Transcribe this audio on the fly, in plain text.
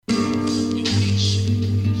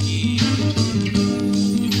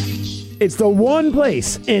It's the one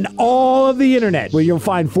place in all of the internet where you'll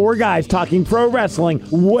find four guys talking pro wrestling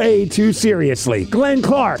way too seriously. Glenn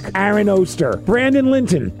Clark, Aaron Oster, Brandon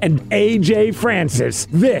Linton, and AJ Francis.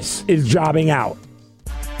 This is Jobbing Out.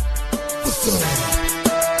 What's up?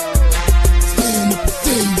 Stand up and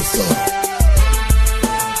say what's up.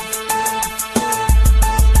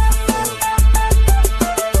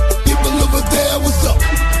 People over there, what's up?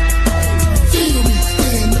 Feel me,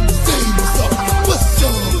 stand up and say what's up.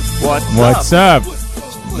 What's up?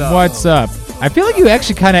 What's up? I feel like you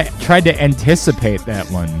actually kind of tried to anticipate that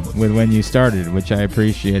one with when you started, which I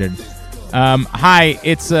appreciated. Hi,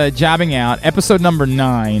 it's Jobbing Out, episode number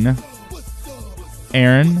 9.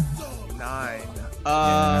 Aaron? 9.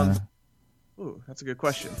 Yeah. Ooh, that's a good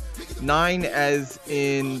question. 9 as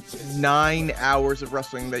in 9 hours of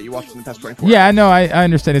wrestling that you watched in the past 24 hours. Yeah, I know. I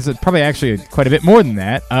understand. It's probably actually quite a bit more than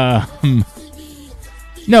that.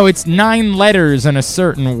 No, it's 9 letters and a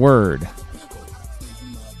certain word.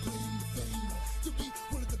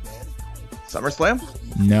 SummerSlam?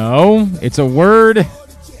 No, it's a word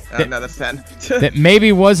No, that's 10. that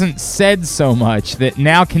maybe wasn't said so much that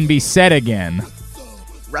now can be said again.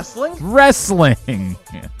 Wrestling? Wrestling.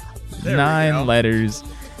 There we 9 go. letters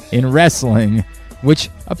in wrestling,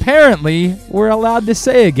 which apparently we're allowed to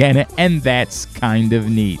say again, and that's kind of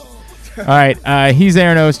neat. All right, he's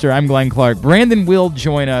Aaron Oster. I'm Glenn Clark. Brandon will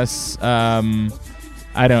join us.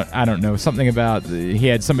 I don't know, something about he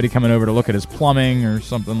had somebody coming over to look at his plumbing or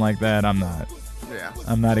something like that. I'm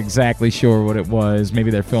not exactly sure what it was.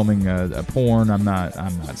 Maybe they're filming a porn. I'm not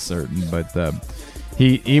certain, but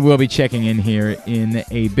he will be checking in here in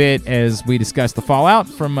a bit as we discuss the fallout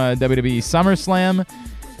from WWE SummerSlam,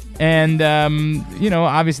 and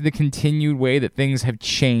obviously the continued way that things have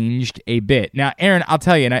changed a bit. Now, Aaron, I'll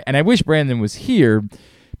tell you, and I wish Brandon was here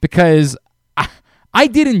because I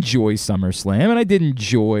did enjoy SummerSlam, and I did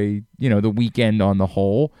enjoy, the weekend on the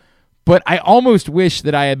whole, but I almost wish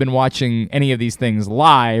that I had been watching any of these things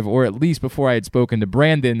live, or at least before I had spoken to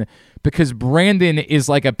Brandon, because Brandon is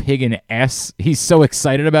like a pig in S. He's so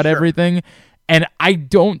excited about everything, and I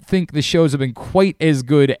don't think the shows have been quite as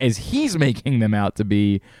good as he's making them out to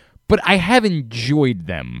be, but I have enjoyed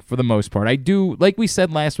them for the most part. I do, like we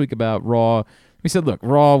said last week about Raw. We said, look,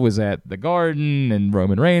 Raw was at the Garden and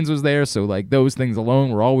Roman Reigns was there, so like those things alone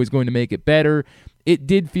were always going to make it better. It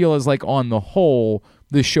did feel as like on the whole,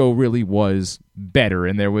 the show really was better,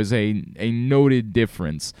 and there was a noted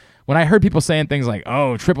difference. When I heard people saying things like,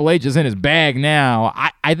 oh, Triple H is in his bag now,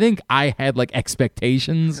 I think I had like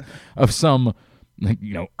expectations of some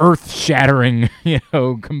earth-shattering,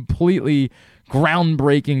 completely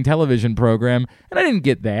groundbreaking television program, and I didn't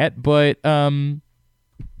get that, but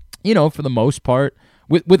for the most part,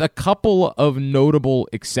 with a couple of notable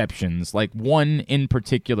exceptions, like one in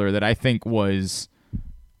particular that I think was,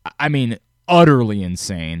 utterly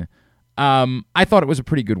insane. I thought it was a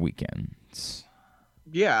pretty good weekend.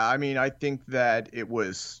 Yeah, I think that it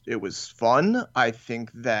was fun. I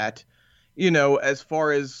think that, as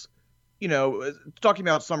far as, talking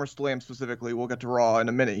about SummerSlam specifically, we'll get to Raw in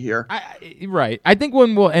a minute here. Right. I think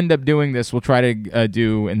when we'll end up doing this, we'll try to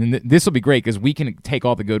do, and then this will be great because we can take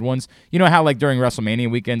all the good ones. You know how like during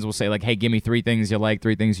WrestleMania weekends, we'll say like, hey, give me 3 things you like,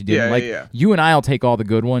 3 things you didn't like. Yeah. You and I will take all the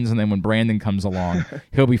good ones, and then when Brandon comes along,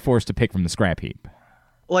 he'll be forced to pick from the scrap heap.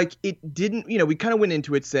 Like, it didn't, we kind of went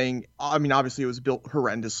into it saying, obviously it was built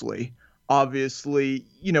horrendously. Obviously,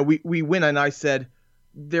 we went and I said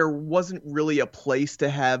there wasn't really a place to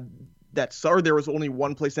have there was only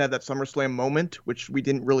one place to have that SummerSlam moment, which we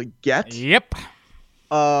didn't really get. Yep.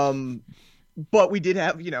 But we did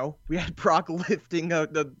have, we had Brock lifting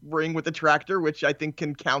the ring with the tractor, which I think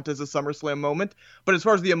can count as a SummerSlam moment. But as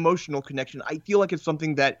far as the emotional connection, I feel like it's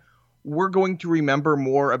something that we're going to remember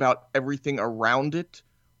more about everything around it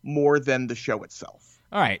more than the show itself.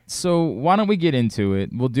 All right, so why don't we get into it?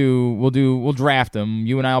 We'll draft them.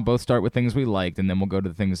 You and I will both start with things we liked, and then we'll go to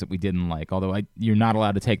the things that we didn't like. Although you're not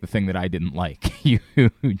allowed to take the thing that I didn't like, you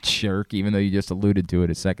jerk. Even though you just alluded to it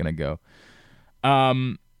a second ago.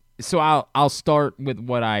 So I'll start with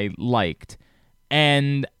what I liked,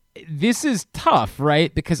 and this is tough,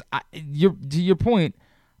 right? Because to your point,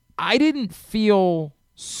 I didn't feel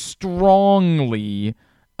strongly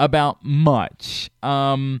about much.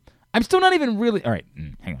 I'm still not even really. All right,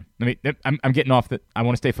 hang on. I'm getting off the. I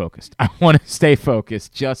want to stay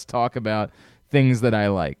focused. Just talk about things that I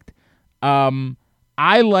liked.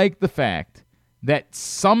 I liked the fact that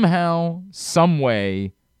somehow, some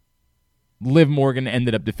way, Liv Morgan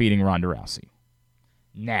ended up defeating Ronda Rousey.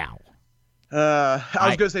 Now, I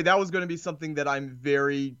was going to say that was going to be something that I'm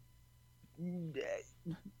very.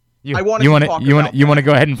 I want to talk about. You want to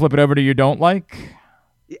go ahead and flip it over to you don't like?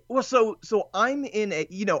 Well, so I'm in a,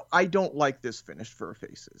 I don't like this finish for her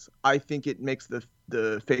faces. I think it makes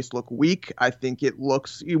the face look weak. I think it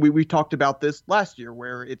looks, we talked about this last year,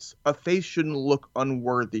 where it's a face shouldn't look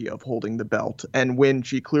unworthy of holding the belt. And when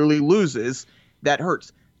she clearly loses, that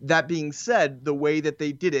hurts. That being said, the way that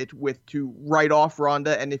they did it with to write off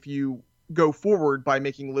Ronda, and if you go forward by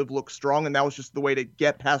making Liv look strong, and that was just the way to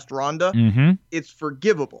get past Ronda, it's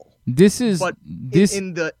forgivable. This is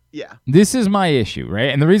this is my issue, right?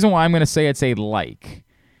 And the reason why I'm going to say it's a like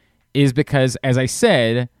is because, as I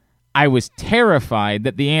said, I was terrified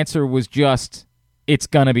that the answer was just it's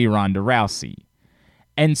going to be Ronda Rousey.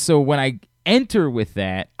 And so when I enter with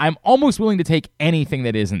that, I'm almost willing to take anything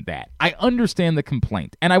that isn't that. I understand the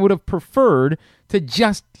complaint, and I would have preferred to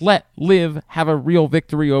just let Liv have a real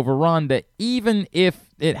victory over Ronda, even if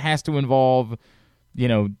it has to involve,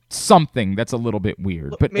 something that's a little bit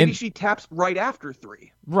weird. But maybe she taps right after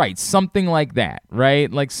 3. Right, something like that, right?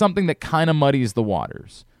 Like something that kind of muddies the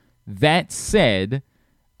waters. That said,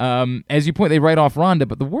 as you point, they write off Ronda,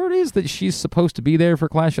 but the word is that she's supposed to be there for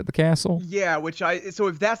Clash at the Castle. Yeah, so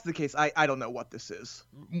if that's the case, I don't know what this is.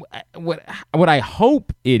 What I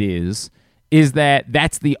hope it is that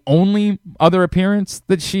that's the only other appearance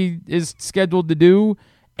that she is scheduled to do,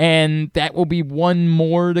 and that will be one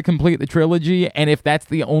more to complete the trilogy. And if that's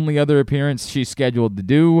the only other appearance she's scheduled to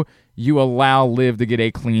do, you allow Liv to get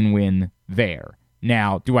a clean win there.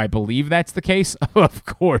 Now, do I believe that's the case? Of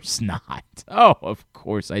course not. Oh, of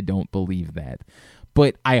course I don't believe that.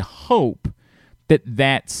 But I hope that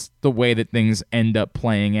that's the way that things end up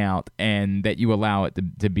playing out, and that you allow it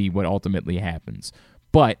to be what ultimately happens.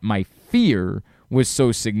 But my fear was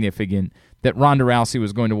so significant that Ronda Rousey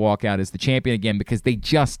was going to walk out as the champion again, because they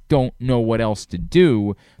just don't know what else to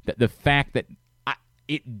do. That the fact that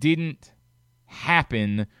it didn't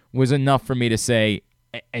happen was enough for me to say,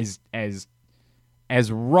 as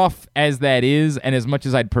rough as that is, and as much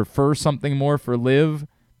as I'd prefer something more for Liv,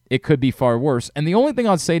 it could be far worse. And the only thing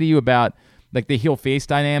I'll say to you about like the heel face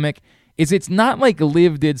dynamic is it's not like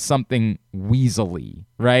Liv did something weaselly,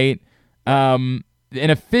 right? An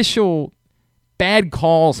official bad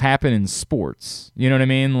calls happen in sports. You know what I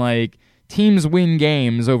mean? Like teams win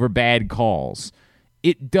games over bad calls.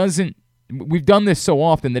 It doesn't. We've done this so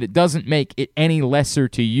often that it doesn't make it any lesser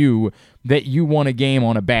to you that you won a game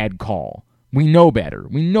on a bad call. We know better.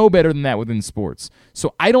 We know better than that within sports.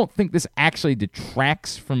 So I don't think this actually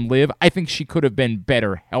detracts from Liv. I think she could have been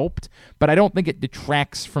better helped, but I don't think it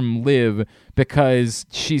detracts from Liv because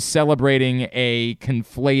she's celebrating a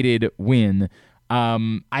conflated win.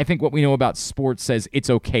 I think what we know about sports says it's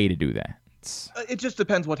okay to do that. It just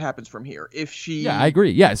depends what happens from here. If she... Yeah, I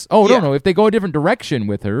agree. Yes. Oh, yeah. No. If they go a different direction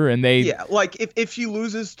with her and they... Yeah, like if she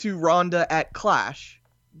loses to Ronda at Clash,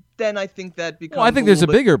 then I think that becomes... Well, I think there's a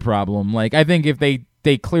bigger problem. Like, I think if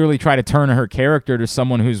they clearly try to turn her character to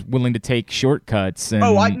someone who's willing to take shortcuts and,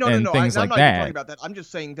 things like that. I'm not even talking about that. I'm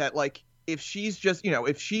just saying that, like, if she's just,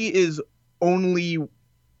 if she is only...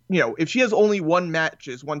 if she has only one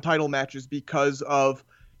title matches because of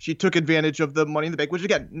she took advantage of the Money in the Bank, which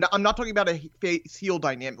again, I'm not talking about a face heel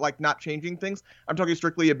dynamic, like not changing things. I'm talking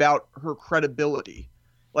strictly about her credibility.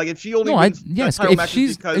 Like if she only wins title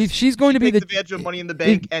matches because she's going to be takes advantage of Money in the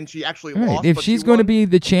Bank and she actually lost. If she's going to be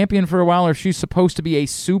the champion for a while, or if she's supposed to be a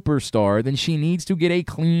superstar, then she needs to get a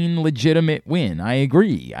clean, legitimate win. I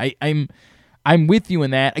agree. I'm with you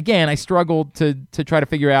in that. Again, I struggled to try to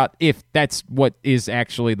figure out if that's what is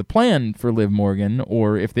actually the plan for Liv Morgan,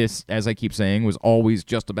 or if this, as I keep saying, was always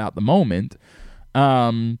just about the moment.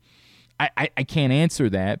 I can't answer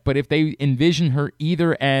that, but if they envision her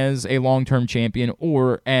either as a long-term champion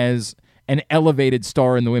or as an elevated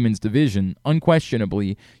star in the women's division,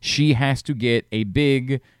 unquestionably, she has to get a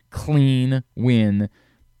big, clean win.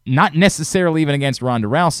 Not necessarily even against Ronda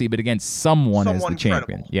Rousey, but against someone as the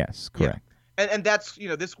champion. Credible. Yes, correct. Yeah. And that's,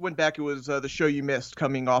 this went back, it was the show you missed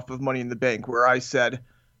coming off of Money in the Bank, where I said,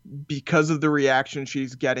 because of the reaction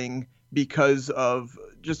she's getting, because of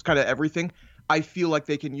just kind of everything, I feel like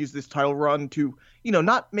they can use this title run to,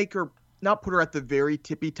 not put her at the very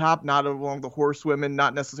tippy top, not along the horsewomen,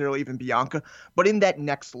 not necessarily even Bianca, but in that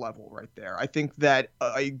next level right there. I think that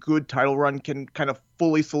a good title run can kind of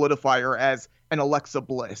fully solidify her as an Alexa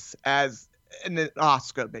Bliss, as an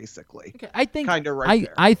Asuka, basically. Okay, I think kind of right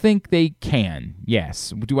there. I think they can.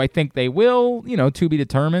 Yes. Do I think they will? To be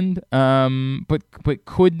determined. But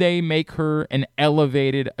could they make her an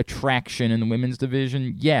elevated attraction in the women's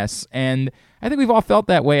division? Yes. And I think we've all felt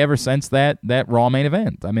that way ever since that Raw main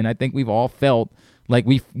event. I mean, I think we've all felt like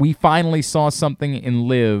we finally saw something in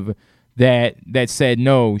Liv that said,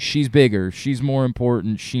 no, she's bigger, she's more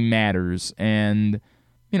important, she matters. And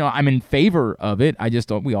I'm in favor of it. I just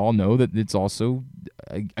don't. We all know that it's also,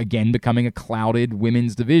 again, becoming a clouded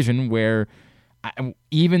women's division where,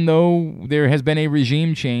 even though there has been a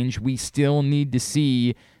regime change, we still need to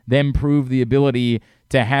see them prove the ability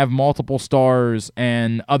to have multiple stars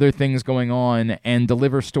and other things going on and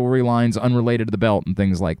deliver storylines unrelated to the belt and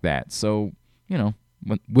things like that. So,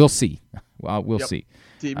 we'll see. We'll see.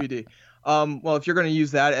 TBD. Well, if you're going to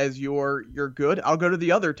use that as your good, I'll go to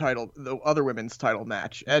the other women's title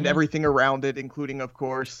match and everything around it, including, of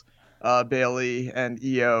course, Bayley and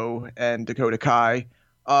Io and Dakota Kai.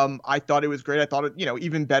 I thought it was great. I thought it,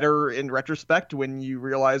 even better in retrospect when you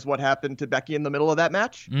realize what happened to Becky in the middle of that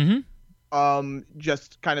match.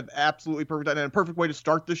 Just kind of absolutely perfect and a perfect way to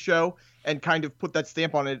start the show and kind of put that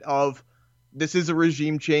stamp on it of this is a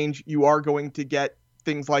regime change. You are going to get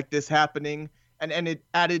things like this happening. And it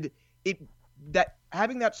added that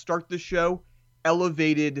having that start the show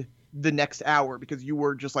elevated the next hour because you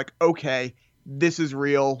were just like, okay, this is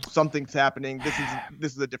real. Something's happening.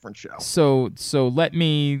 This is a different show. So let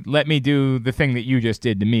me do the thing that you just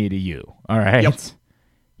did to me to you. All right. Yep.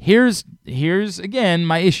 Here's again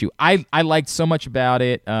my issue. I liked so much about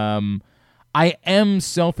it. I am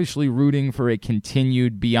selfishly rooting for a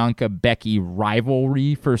continued Bianca-Becky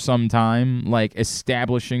rivalry for some time, like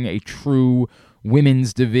establishing a true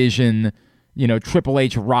women's division, Triple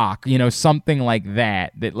H Rock, something like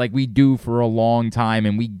that like we do for a long time,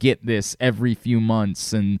 and we get this every few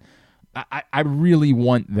months, and I really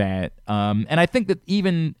want that. And I think that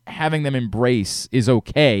even having them embrace is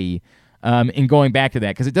okay in going back to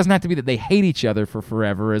that, because it doesn't have to be that they hate each other for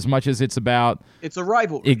forever as much as it's about... It's a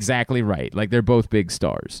rivalry. Exactly right. Like, they're both big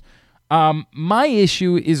stars. My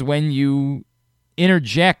issue is when you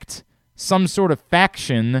interject some sort of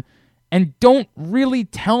faction and don't really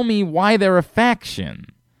tell me why they're a faction.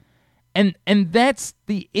 And that's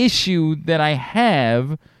the issue that I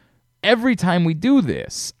have every time we do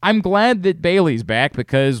this. I'm glad that Bayley's back,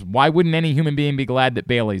 because why wouldn't any human being be glad that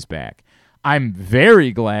Bayley's back? I'm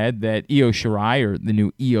very glad that Io Shirai, or the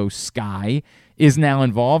new Io Sky, is now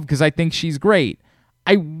involved, because I think she's great.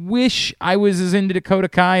 I wish I was as into Dakota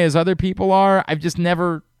Kai as other people are. I've just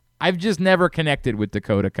never connected with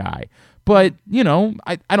Dakota Kai. But, I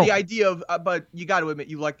don't... The idea of... but you got to admit,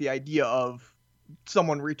 you like the idea of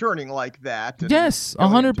someone returning like that. Yes,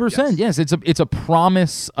 100%. Yes, it's a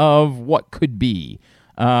promise of what could be.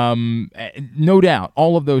 No doubt,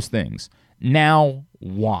 all of those things. Now,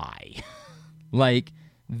 why? Like,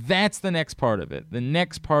 that's the next part of it. The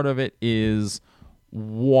next part of it is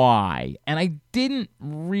why. And I didn't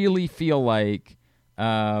really feel like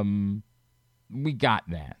we got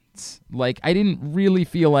that. Like, I didn't really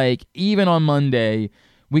feel like, even on Monday,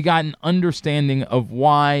 we got an understanding of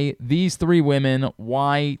why these three women,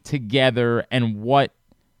 why together, and what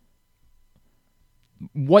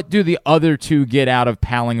do the other two get out of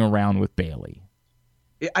palling around with Bayley?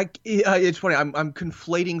 It's funny. I'm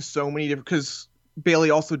conflating so many different, because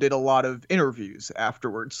Bayley also did a lot of interviews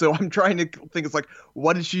afterwards. So I'm trying to think, it's like,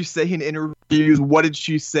 what did she say in interviews? What did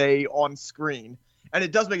she say on screen? And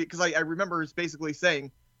it does make it, because I remember it's basically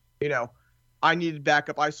saying, I needed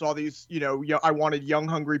backup. I saw these, I wanted young,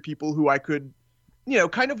 hungry people who I could,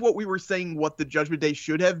 kind of what we were saying, what the Judgment Day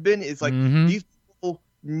should have been, is like, these people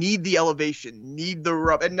need the elevation, need the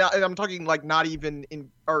rub. And I'm talking like not even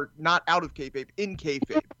in, or not out of kayfabe, in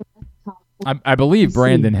kayfabe. I believe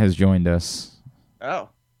Brandon has joined us. Oh.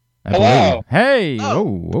 Hello. Hey.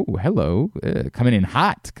 Oh, hello. Coming in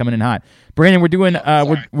hot. Brandon, we're doing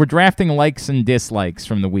we're drafting likes and dislikes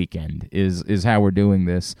from the weekend is how we're doing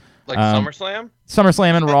this. Like SummerSlam?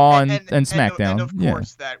 SummerSlam and Raw and SmackDown. And of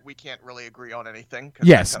course that we can't really agree on anything.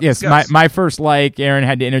 Yes. My first like, Aaron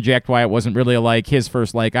had to interject why it wasn't really a like. His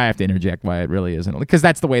first like, I have to interject why it really isn't. Because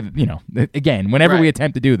that's the way that, again, whenever we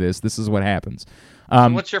attempt to do this is what happens.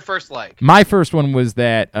 What's your first like? My first one was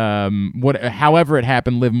that however it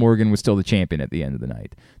happened, Liv Morgan was still the champion at the end of the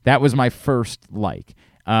night. That was my first like.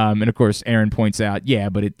 And of course, Aaron points out,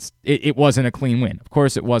 but it wasn't a clean win. Of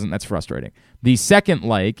course it wasn't. That's frustrating. The second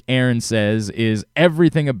like, Aaron says, is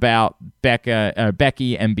everything about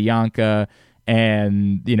Becky and Bianca,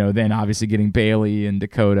 and then obviously getting Bayley and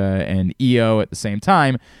Dakota and Io at the same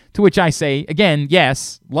time, to which I say, again,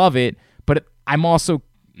 yes, love it, but I'm also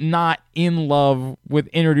not in love with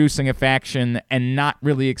introducing a faction and not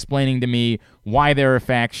really explaining to me why they're a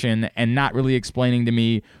faction, and not really explaining to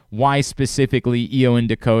me why specifically Io and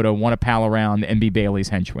Dakota want to pal around and be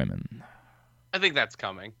Bayley's henchwomen. I think that's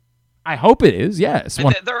coming. I hope it is, yes.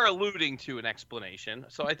 They're alluding to an explanation,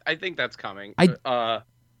 so I think that's coming. I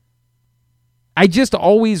just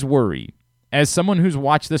always worry, as someone who's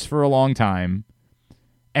watched this for a long time,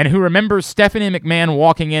 and who remembers Stephanie McMahon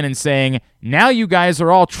walking in and saying, now you guys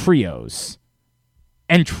are all trios,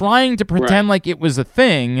 and trying to pretend like it was a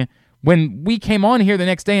thing when we came on here the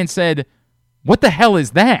next day and said, what the hell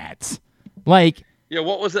is that? Like, yeah,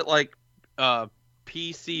 what was it like?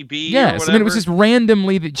 PCB. Yes, I mean, it was just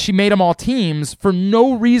randomly that she made them all teams for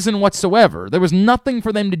no reason whatsoever. There was nothing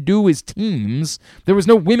for them to do as teams. There was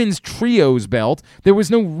no women's trios belt. There was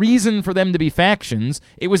no reason for them to be factions.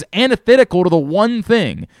 It was antithetical to the one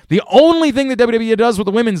thing. The only thing that WWE does with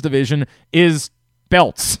the women's division is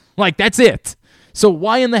belts. Like, that's it. So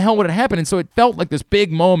why in the hell would it happen? And so it felt like this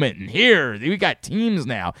big moment, and here, we got teams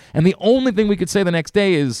now. And the only thing we could say the next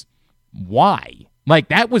day is, why? Like,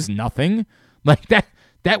 that was nothing. Like,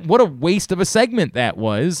 that what a waste of a segment that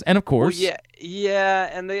was. And of course, yeah,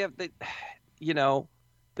 and they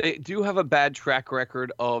do have a bad track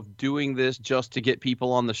record of doing this just to get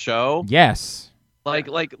people on the show. Yes. Like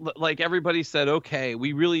everybody said, okay,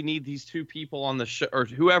 we really need these two people on the show, or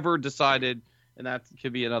whoever decided, and that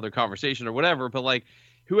could be another conversation or whatever, but like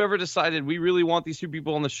whoever decided we really want these two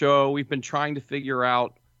people on the show, we've been trying to figure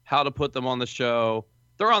out how to put them on the show.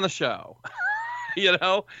 They're on the show.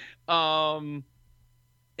 And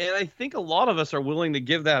I think a lot of us are willing to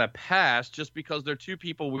give that a pass just because they're two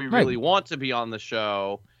people we really want to be on the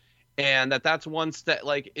show, and that's one step.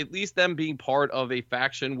 Like, at least them being part of a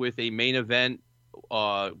faction with a main event,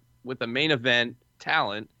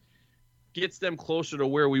 talent gets them closer to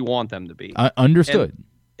where we want them to be. Understood.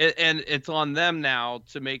 And it's on them now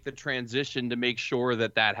to make the transition to make sure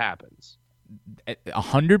that happens.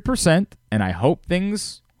 100%, and I hope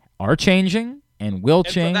things are changing and will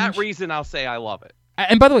change. For that reason, I'll say I love it.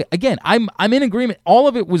 And by the way, again, I'm in agreement. All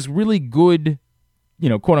of it was really good,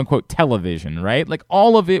 quote unquote television, right? Like,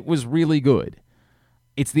 all of it was really good.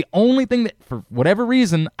 It's the only thing that, for whatever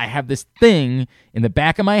reason, I have this thing in the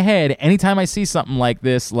back of my head anytime I see something like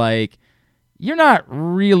this, like, you're not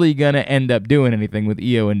really going to end up doing anything with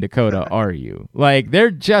Io and Dakota, are you? Like, they're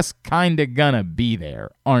just kind of going to be there,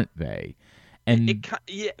 aren't they? And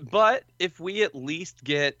but if we at least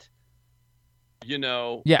get...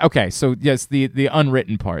 Yeah, okay, so yes, the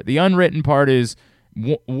unwritten part. The unwritten part is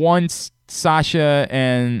once Sasha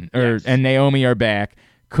and Naomi are back,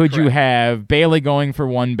 could you have Bayley going for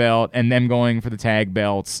one belt and them going for the tag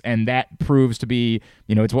belts, and that proves to be,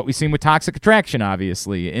 it's what we've seen with Toxic Attraction,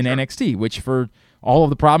 obviously, in NXT, which for all of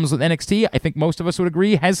the problems with NXT, I think most of us would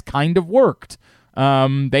agree, has kind of worked.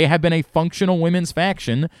 They have been a functional women's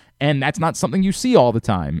faction, and that's not something you see all the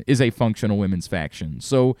time, is a functional women's faction.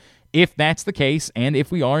 So if that's the case, and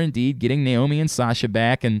if we are indeed getting Naomi and Sasha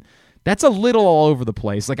back, and that's a little all over the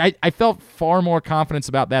place. Like, I felt far more confidence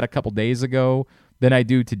about that a couple days ago than I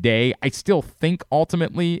do today. I still think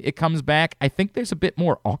ultimately it comes back. I think there's a bit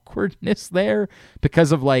more awkwardness there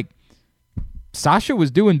because of, like, Sasha was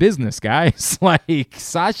doing business, guys. Like,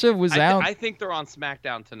 Sasha was out. I think they're on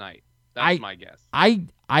SmackDown tonight. That's my guess.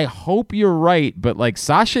 I hope you're right, but, like,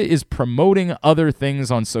 Sasha is promoting other things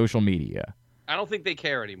on social media. I don't think they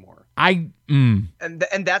care anymore. And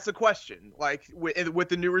that's a question. Like, with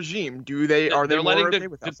the new regime, are they letting okay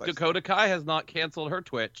with that? Dakota Kai has not canceled her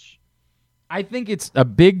Twitch. I think it's a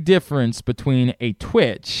big difference between a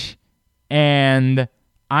Twitch and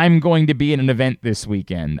I'm going to be at an event this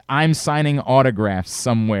weekend. I'm signing autographs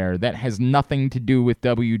somewhere that has nothing to do with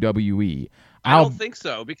WWE. I don't think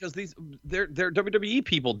so, because they're WWE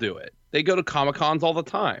people do it. They go to Comic-Cons all the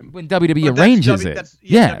time. When WWE arranges it.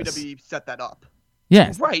 Yes. WWE set that up.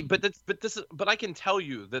 Yes. Right, but I can tell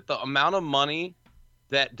you that the amount of money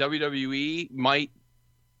that WWE might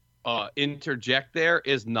interject there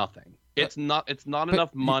is nothing. It's not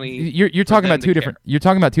enough money. You're talking about two different. You're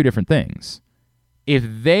talking about two different things. If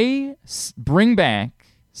they bring back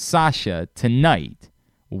Sasha tonight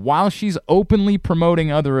while she's openly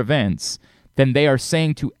promoting other events, then they are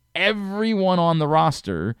saying to everyone on the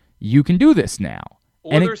roster, you can do this now.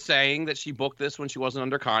 Or they're saying that she booked this when she wasn't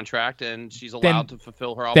under contract and she's allowed to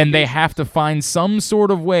fulfill her obligations. Then they have to find some sort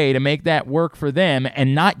of way to make that work for them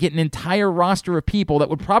and not get an entire roster of people that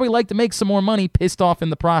would probably like to make some more money pissed off in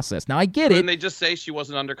the process. Now, I get it. Couldn't they just say she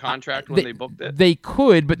wasn't under contract when they booked it? They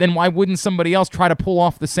could, but then why wouldn't somebody else try to pull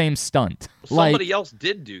off the same stunt? Somebody else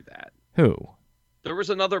did do that. Who? There was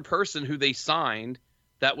another person who they signed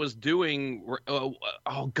that was doing... oh,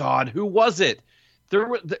 God, who was it?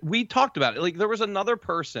 We talked about it. Like, there was another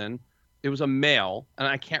person. It was a male, and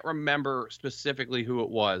I can't remember specifically who it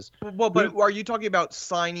was. Well, but are you talking about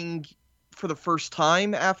signing for the first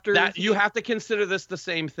time after that? You have to consider this the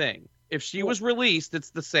same thing. If she was released,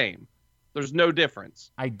 it's the same. There's no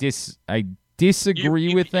difference. I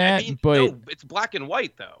disagree with that, but no, it's black and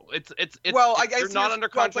white though. It's well, I guess you're not under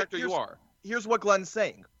contract or you are. here's what Glenn's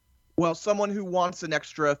saying. Well, someone who wants an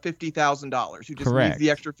extra $50,000, who just Correct. needs the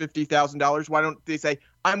extra $50,000, why don't they say,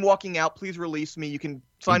 I'm walking out, please release me, you can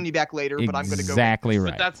sign me back later, but I'm going to go. Exactly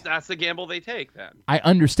right. But that's the gamble they take then. I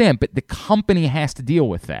understand, but the company has to deal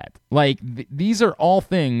with that. Like, these are all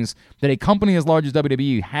things that a company as large as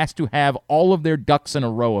WWE has to have all of their ducks in a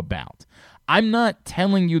row about. I'm not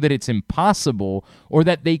telling you that it's impossible or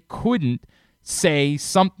that they couldn't say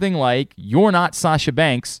something like, you're not Sasha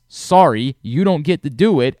Banks, sorry, you don't get to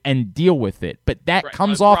do it, and deal with it. But that Right.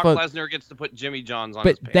 comes Brock off Lesnar gets to put Jimmy Johns on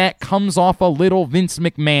his but pants. that comes off a little Vince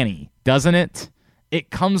McMahon-y, doesn't it?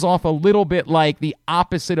 It comes off a little bit like the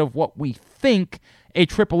opposite of what we think a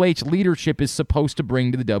Triple H leadership is supposed to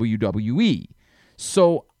bring to the WWE.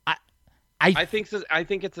 So I think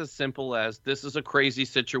it's as simple as, this is a crazy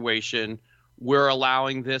situation. We're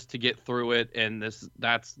allowing this to get through it, and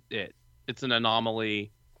that's it. It's an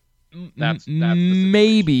anomaly. That's the situation.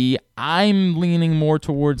 maybe I'm leaning more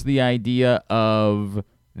towards the idea of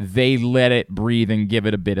they let it breathe and give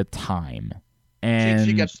it a bit of time. And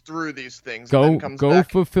She gets through these things and go then comes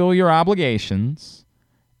back. fulfill your obligations,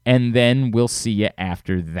 and then we'll see you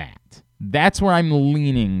after that. That's where I'm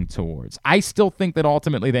leaning towards. I still think that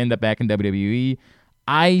ultimately they end up back in WWE.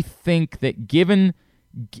 I think that given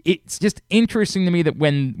it's just interesting to me that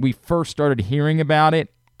when we first started hearing about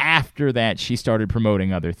it, after that she started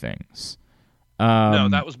promoting other things. No,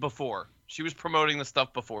 that was before. She was promoting the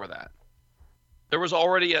stuff before that. There was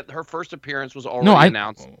already her first appearance was already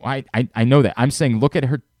announced. I know that. I'm saying look at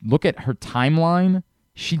her timeline.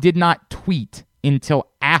 She did not tweet until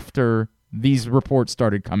after these reports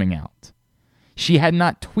started coming out. She had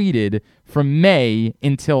not tweeted from May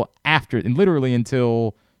until after, and literally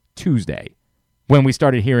until Tuesday, when we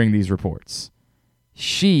started hearing these reports.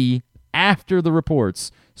 She, after the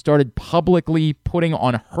reports, started publicly putting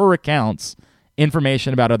on her accounts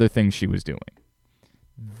information about other things she was doing.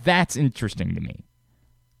 That's interesting to me.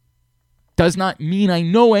 Does not mean I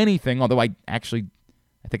know anything, although I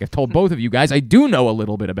think I've told both of you guys I do know a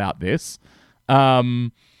little bit about this.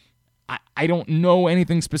 I don't know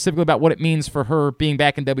anything specifically about what it means for her being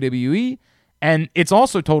back in WWE, and it's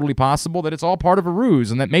also totally possible that it's all part of a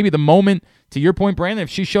ruse, and that maybe the moment, to your point, Brandon, if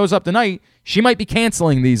she shows up tonight, she might be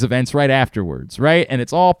canceling these events right afterwards, right? And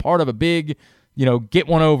it's all part of a big, get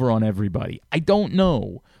one over on everybody. I don't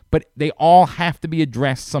know, but they all have to be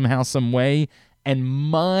addressed somehow, some way, and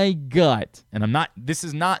my gut, and this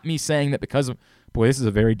is not me saying that because of, boy, this is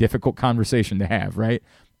a very difficult conversation to have, right?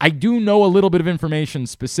 I do know a little bit of information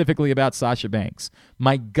specifically about Sasha Banks.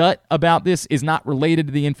 My gut about this is not related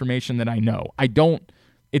to the information that I know.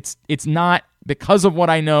 It's not because of what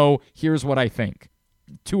I know, here's what I think.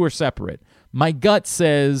 Two are separate. My gut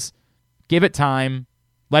says, give it time,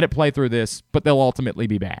 let it play through this, but they'll ultimately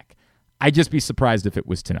be back. I'd just be surprised if it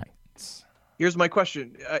was tonight. Here's my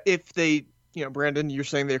question. If they, Brandon, you're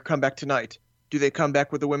saying they come back tonight. Do they come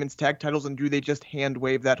back with the women's tag titles, and do they just hand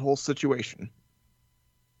wave that whole situation?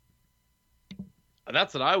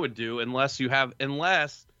 That's what I would do, unless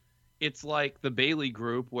it's like the Bailey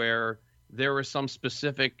group where there was some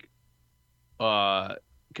specific. We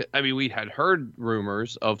had heard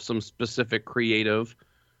rumors of some specific creative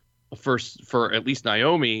for at least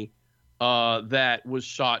Naomi that was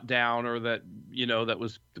shot down, or that that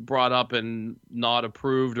was brought up and not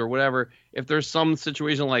approved or whatever. If there's some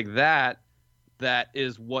situation like that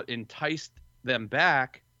is what enticed them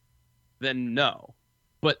back, then no.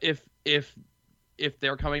 But if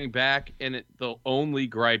they're coming back and the only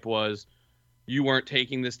gripe was you weren't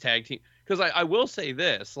taking this tag team, because I will say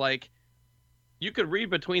this, like, you could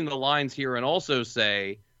read between the lines here and also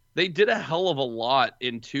say they did a hell of a lot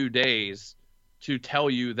in 2 days to tell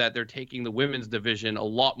you that they're taking the women's division a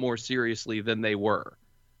lot more seriously than they were,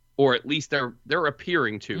 or at least they're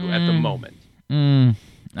appearing to at the moment.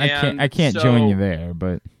 I can't join you there,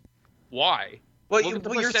 but why? Look at the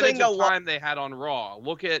percentage of time they had on Raw.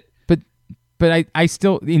 Look at. But I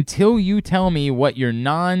still, until you tell me what your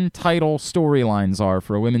non-title storylines are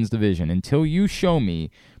for a women's division, until you show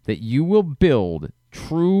me that you will build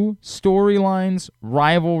true storylines,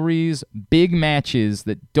 rivalries, big matches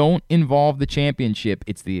that don't involve the championship,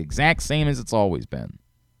 it's the exact same as it's always been.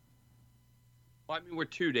 Well, we're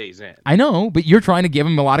 2 days in. I know, but you're trying to give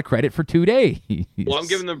them a lot of credit for 2 days. Well, I'm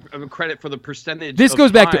giving them credit for the percentage. This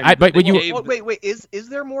goes back to wait. Is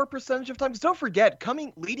there more percentage of time? Because don't forget,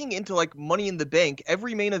 leading into like Money in the Bank,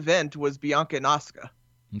 every main event was Bianca and Asuka.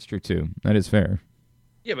 That's true too. That is fair.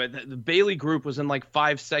 Yeah, but the Bailey group was in like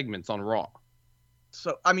 5 segments on Raw.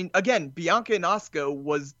 So again, Bianca and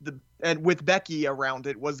Asuka and with Becky around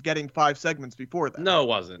it was getting 5 segments before that. No, it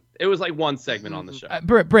wasn't. It was like 1 segment on the show.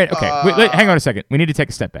 Brett, okay, hang on a second. We need to take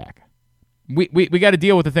a step back. we got to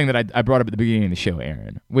deal with the thing that I brought up at the beginning of the show,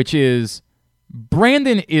 Aaron, which is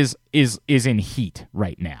Brandon is in heat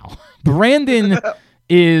right now. Brandon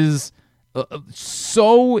is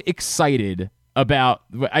so excited about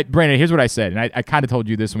Brandon. Here's what I said, and I kind of told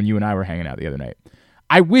you this when you and I were hanging out the other night.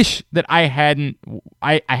 I wish that I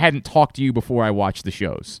hadn't talked to you before I watched the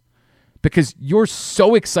shows, because you're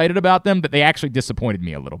so excited about them that they actually disappointed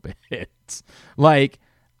me a little bit. Like,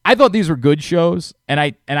 I thought these were good shows, and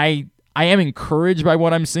I am encouraged by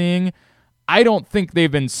what I'm seeing. I don't think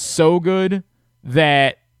they've been so good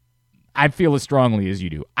that I feel as strongly as you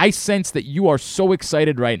do. I sense that you are so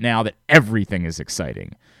excited right now that everything is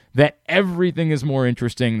exciting, that everything is more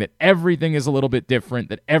interesting, that everything is a little bit different,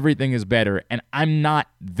 that everything is better, and I'm not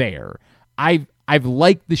there. I've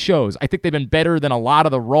liked the shows. I think they've been better than a lot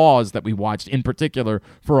of the Raws that we watched, in particular,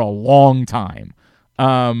 for a long time.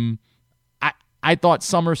 I thought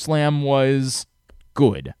SummerSlam was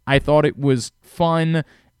good. I thought it was fun.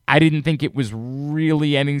 I didn't think it was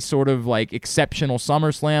really any sort of like exceptional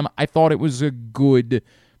SummerSlam. I thought it was a good,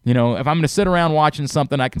 if I'm going to sit around watching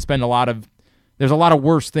something, I can spend there's a lot of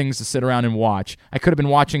worse things to sit around and watch. I could have been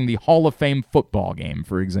watching the Hall of Fame football game,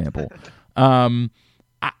 for example. I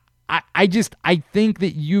think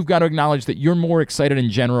that you've got to acknowledge that you're more excited in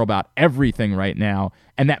general about everything right now,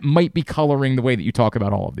 and that might be coloring the way that you talk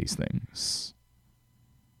about all of these things.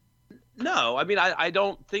 No, I mean, I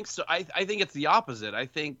don't think so. I think it's the opposite. I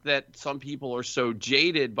think that some people are so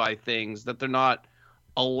jaded by things that they're not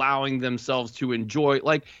allowing themselves to enjoy.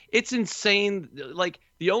 Like, it's insane. Like,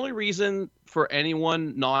 the only reason for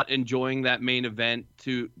anyone not enjoying that main event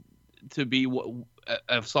to be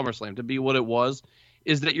of SummerSlam, to be what it was,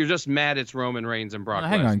 is that you're just mad it's Roman Reigns and Brock Lesnar.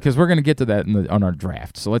 Hang on, because we're going to get to that on our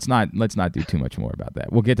draft. So let's not do too much more about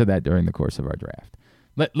that. We'll get to that during the course of our draft.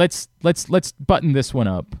 Let's button this one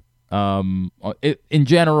up. In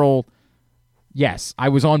general, yes, I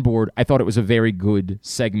was on board. I thought it was a very good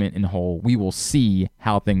segment in whole. We will see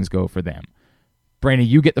how things go for them. Brandon,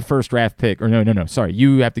 you get the first draft pick. Or no. Sorry,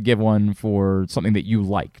 you have to give one for something that you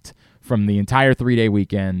liked from the entire 3-day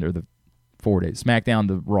weekend, or the 4 days, SmackDown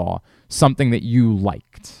to Raw. Something that you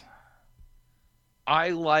liked. I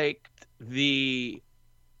liked the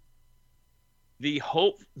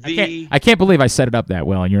hope. I can't believe I set it up that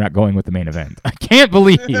well, and you're not going with the main event. I can't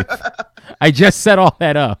believe I just set all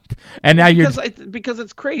that up, and now because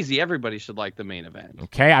it's crazy. Everybody should like the main event.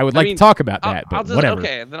 Okay, I would like to talk about that, but whatever.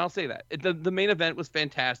 Okay, then I'll say that the main event was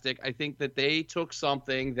fantastic. I think that they took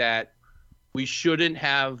something that we shouldn't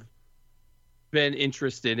have been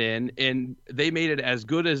interested in, and they made it as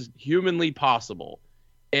good as humanly possible.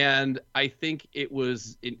 And I think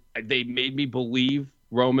they made me believe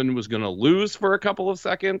Roman was going to lose for a couple of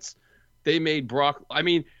seconds. They made Brock.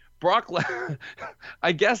 I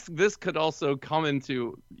guess this could also come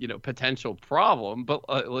into potential problem, but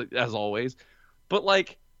as always, but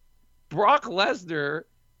like Brock Lesnar,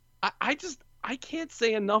 I can't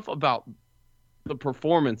say enough about the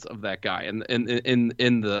performance of that guy in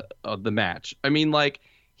the match. I mean, like,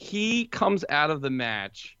 he comes out of the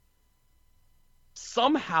match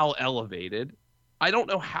somehow elevated. I don't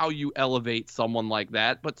know how you elevate someone like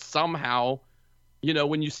that, but somehow,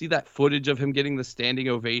 when you see that footage of him getting the standing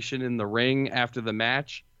ovation in the ring after the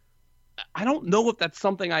match, I don't know if that's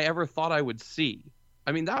something I ever thought I would see.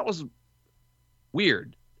 I mean, that was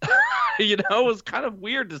weird. It was kind of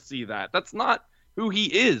weird to see that. That's not who he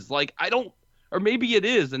is. Like, or maybe it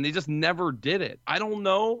is, and they just never did it. I don't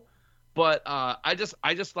know, but I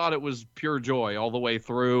just thought it was pure joy all the way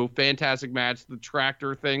through. Fantastic match. The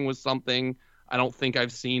tractor thing was something I don't think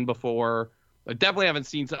I've seen before. I definitely haven't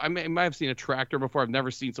seen. I might have seen a tractor before. I've never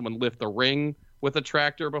seen someone lift a ring with a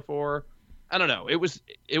tractor before. I don't know. It was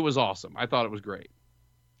awesome. I thought it was great.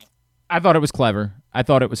 I thought it was clever. I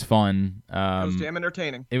thought it was fun. It was damn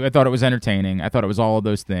entertaining. I thought it was entertaining. I thought it was all of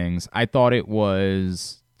those things. I thought it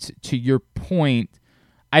was. To your point,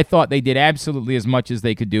 I thought they did absolutely as much as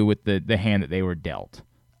they could do with the hand that they were dealt.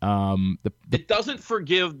 It doesn't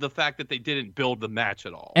forgive the fact that they didn't build the match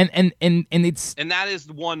at all, and that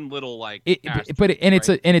is one little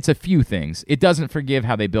it's a few things. It doesn't forgive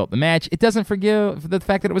how they built the match. It doesn't forgive the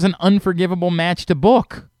fact that it was an unforgivable match to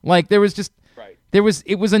book. Like, there was just it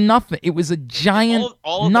was a nothing. It was a giant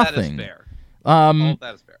all of nothing. That is fair. All of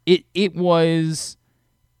that is fair.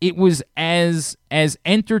 It was as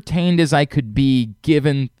entertained as I could be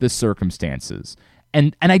given the circumstances.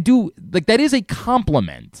 And I do, like, that is a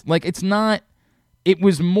compliment. Like, it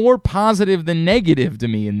was more positive than negative to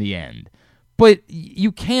me in the end. But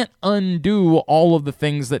you can't undo all of the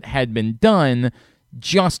things that had been done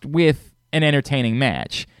just with an entertaining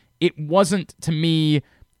match. It wasn't, to me,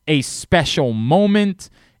 a special moment.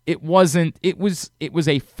 it wasn't. It was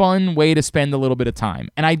a fun way to spend a little bit of time,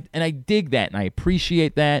 and I dig that, and I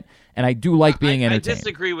appreciate that, and I do like being entertained. I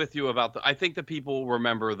disagree with you about I think that people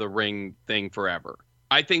remember the ring thing forever.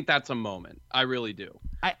 I think that's a moment. I really do.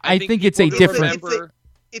 I think it's a different.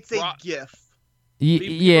 It's a GIF.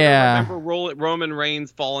 Yeah. Remember Roman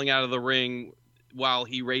Reigns falling out of the ring while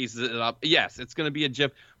he raises it up. Yes, it's going to be a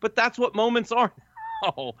GIF, but that's what moments are.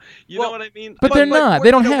 Oh, you know what I mean? But they're not.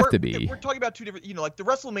 They don't have to be. We're talking about two different, like the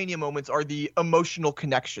WrestleMania moments are the emotional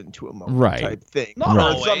connection to a moment type thing. Not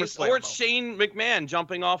always. Or it's Shane McMahon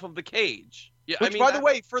jumping off of the cage. Yeah, which, by the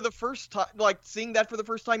way, for the first time, like seeing that for the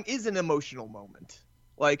first time is an emotional moment.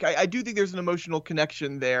 Like I do think there's an emotional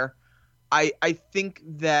connection there. I think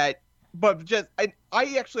that, but just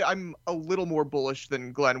I'm a little more bullish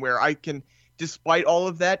than Glenn, where I can, despite all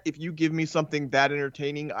of that, if you give me something that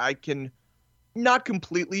entertaining, I can not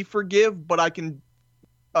completely forgive, but I can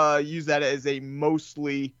use that as a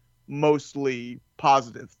mostly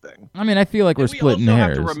positive thing. I mean, I feel like we're splitting hairs. We also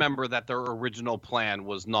have to remember that their original plan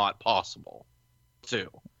was not possible, too.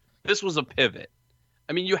 This was a pivot.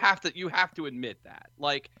 I mean, you have to admit that.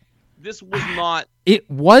 Like, this was not. It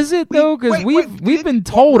was it though, because we've been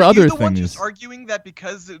told other things. One just arguing that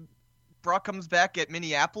because Brock comes back at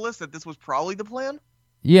Minneapolis, that this was probably the plan.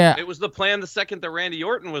 Yeah, it was the plan the second that Randy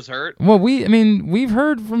Orton was hurt. Well, we've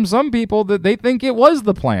heard from some people that they think it was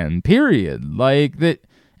the plan. Period. Like that,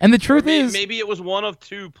 and the truth is, maybe it was one of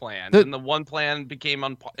two plans, and the one plan became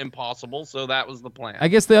impossible, so that was the plan. I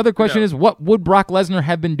guess the other question is, what would Brock Lesnar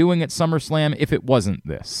have been doing at SummerSlam if it wasn't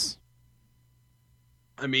this?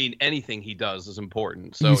 I mean, anything he does is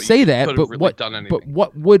important. So you say that, but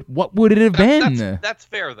what would it have been? That's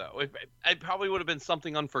fair though. It probably would have been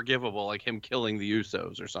something unforgivable, like him killing the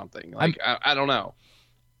Usos or something. Like I don't know.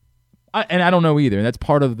 I don't know either. That's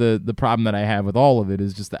part of the problem that I have with all of it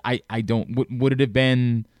is just that I don't. Would it have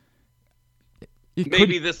been?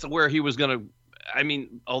 Maybe this is where he was gonna. I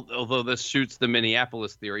mean, although this shoots the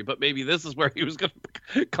Minneapolis theory, but maybe this is where he was going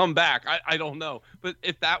to come back. I don't know. But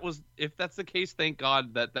if that's the case, thank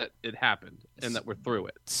God that it happened and that we're through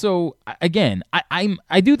it. So again,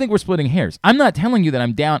 I do think we're splitting hairs. I'm not telling you that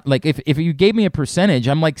I'm down. Like if you gave me a percentage,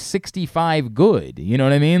 I'm like 65 good. You know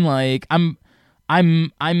what I mean? Like I'm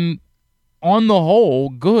on the whole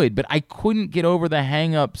good, but I couldn't get over the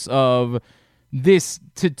hangups of this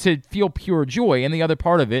to feel pure joy. And the other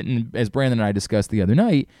part of it, and as Brandon and I discussed the other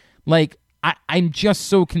night, like I'm just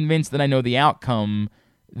so convinced that I know the outcome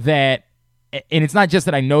that, and it's not just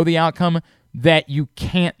that I know the outcome, that you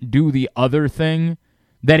can't do the other thing,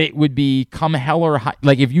 that it would be come hell or high.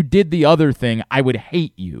 Like if you did the other thing, I would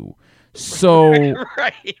hate you. So,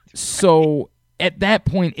 right. So at that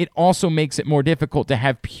point, it also makes it more difficult to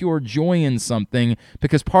have pure joy in something,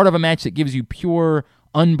 because part of a match that gives you pure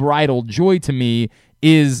unbridled joy to me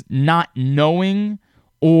is not knowing,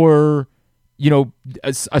 or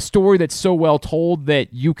a story that's so well told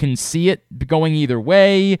that you can see it going either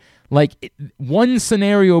way. Like one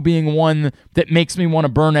scenario being one that makes me want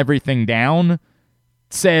to burn everything down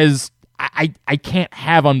says I can't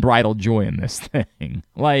have unbridled joy in this thing.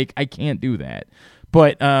 Like I can't do that.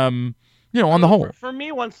 But on the whole, for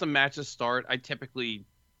me, once the matches start, I typically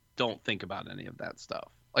don't think about any of that stuff.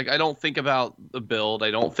 Like, I don't think about the build. I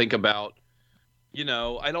don't think about,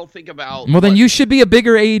 I don't think about... Well, then you should be a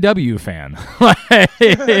bigger AEW fan. That's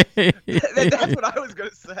what I was going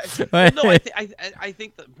to say. Well, no, I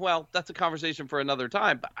think that, well, that's a conversation for another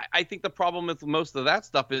time. But I think the problem with most of that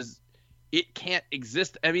stuff is it can't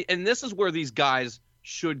exist. I mean, and this is where these guys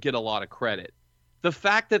should get a lot of credit. The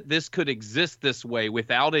fact that this could exist this way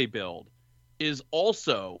without a build is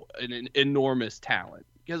also an enormous talent.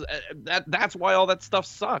 Because that's why all that stuff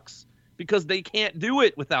sucks. Because they can't do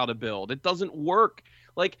it without a build. It doesn't work.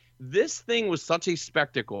 Like, this thing was such a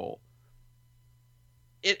spectacle.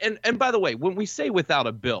 And by the way, when we say without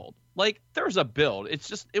a build, like, there's a build.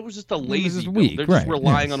 It was just a lazy build. They're just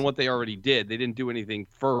relying on what they already did. They didn't do anything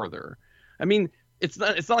further. I mean, it's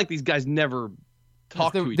not like these guys never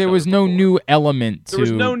talked to each other. There was no new element to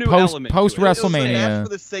post WrestleMania. It was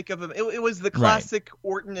for the sake of it. It was the classic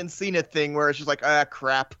Orton and Cena thing where it's just like,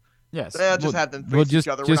 crap. Yes. Just have them face each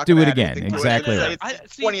other. Just do it again. Exactly.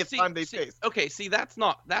 It's the 20th time they face. Okay, see, that's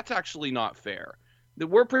actually not fair. That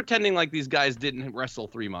we're pretending like these guys didn't wrestle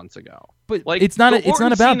 3 months ago. But like, it's not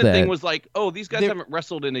about that. The thing was like, these guys haven't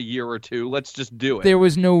wrestled in a year or two. Let's just do it. There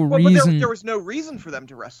was no reason. There was no reason for them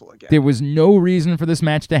to wrestle again. There was no reason for this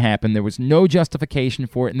match to happen. There was no justification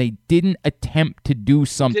for it, and they didn't attempt to do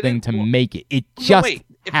something to make it. It just happened.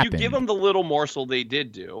 If you give them the little morsel they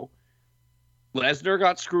did do, Lesnar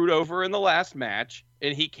got screwed over in the last match,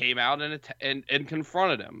 and he came out and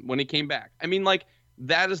confronted him when he came back. I mean, like,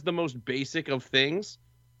 that is the most basic of things.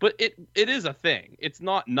 But it is a thing. It's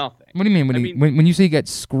not nothing. What do you mean when you say he got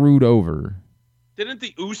screwed over? Didn't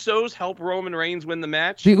the Usos help Roman Reigns win the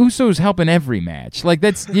match? The Usos help in every match. Like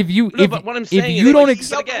that's if you No, if, but what I'm if saying you is, don't like,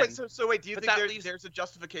 So wait, do you But think that leaves- there's a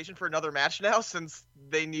justification for another match now since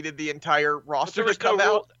they needed the entire But roster there to was come no out?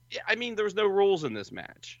 rule. I mean, there was no rules in this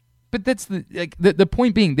match. But that's the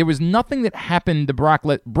point being, there was nothing that happened to Brock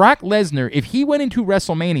Lesnar. If he went into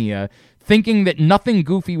WrestleMania thinking that nothing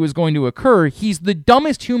goofy was going to occur, he's the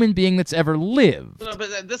dumbest human being that's ever lived. No,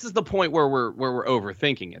 but this is the point where we're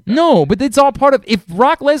overthinking it. though. No, but it's all part of. If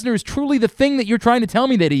Brock Lesnar is truly the thing that you're trying to tell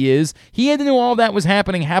me that he is, he had to know all that was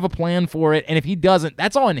happening, have a plan for it, and if he doesn't,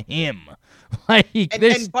 that's on him. Like,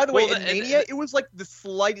 And by the way, Well, in Mania, it was like the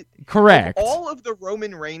slight. correct. Of all of the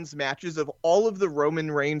Roman Reigns matches, of all of the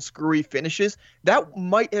Roman Reigns screwy finishes, that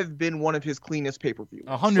might have been one of his cleanest pay-per-views.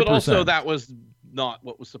 100%. But also, that was not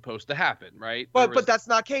what was supposed to happen, right? But that's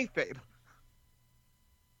not kayfabe.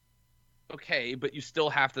 Okay, but you still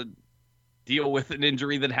have to deal with an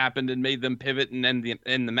injury that happened and made them pivot and end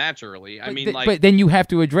the match early. I mean, but then you have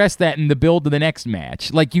to address that in the build to the next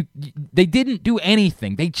match. Like they didn't do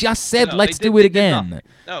anything. They just said, No, "Let's they do did- it they did again. nothing.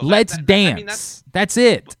 No, Let's dance." I mean, that's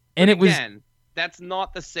it. And it was again, that's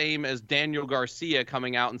not the same as Daniel Garcia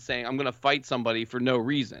coming out and saying, "I'm going to fight somebody for no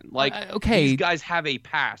reason." Like, okay. these guys have a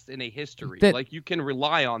past and a history. That- Like, you can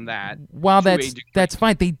rely on that. while to a that's degree.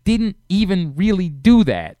 fine. They didn't even really do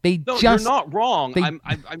that. They No, just you're not wrong. they-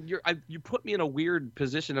 You put me in a weird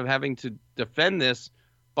position of having to defend this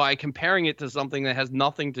by comparing it to something that has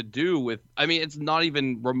nothing to do with. I mean, it's not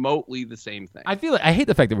even remotely the same thing. I feel like I hate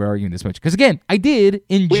the fact that we're arguing this much because again, I did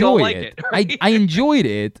enjoy don't like it. it, right? I enjoyed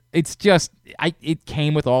it. It's just it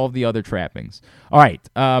came with all of the other trappings. All right,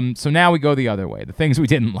 so now we go the other way. The things we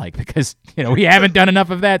didn't like because we haven't done enough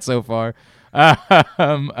of that so far.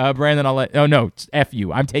 Brandon, I'll let. Oh no, F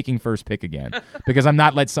you. I'm taking first pick again because I'm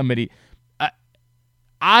not let somebody.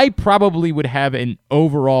 I probably would have an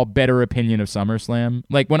overall better opinion of SummerSlam.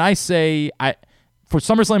 Like when I say for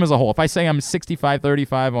SummerSlam as a whole, if I say I'm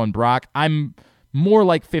 65-35 on Brock, I'm more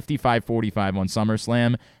like 55-45 on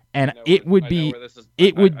SummerSlam, and it would be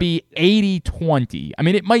 80-20. I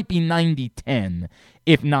mean, it might be 90-10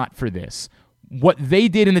 if not for this. What they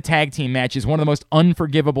did in the tag team match is one of the most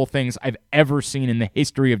unforgivable things I've ever seen in the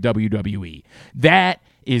history of WWE. That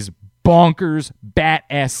is bonkers,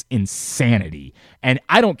 bat-ass insanity. And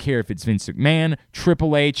I don't care if it's Vince McMahon,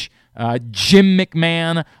 Triple H, Jim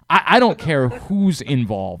McMahon. I don't care who's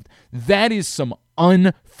involved. That is some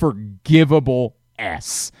unforgivable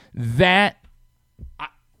S. That,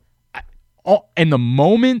 and the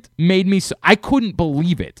moment made me so, I couldn't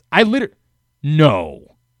believe it. No.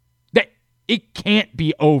 It can't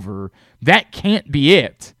be over. That can't be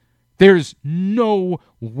it. There's no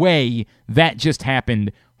way that just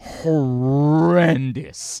happened.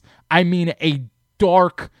 Horrendous. I mean, a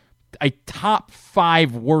top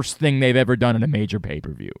 5 worst thing they've ever done in a major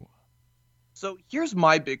pay-per-view. So here's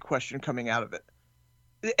my big question coming out of it.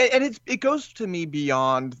 And it goes to me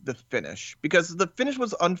beyond the finish, because the finish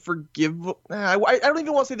was unforgivable. I don't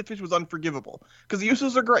even want to say the finish was unforgivable, because the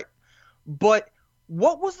Usos are great. But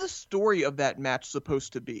what was the story of that match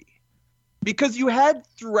supposed to be? Because you had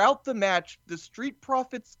throughout the match the Street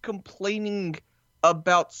Profits complaining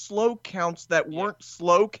about slow counts that weren't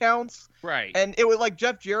slow counts. Right. And it was like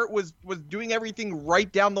Jeff Jarrett was doing everything right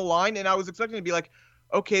down the line, and I was expecting to be like,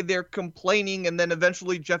 okay, they're complaining, and then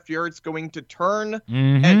eventually Jeff Jarrett's going to turn,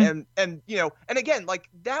 and again, like,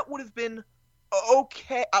 that would have been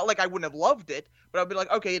okay. Like, I wouldn't have loved it, but I'd be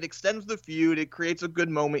like, okay, it extends the feud, it creates a good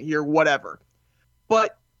moment here, whatever.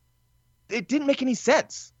 But it didn't make any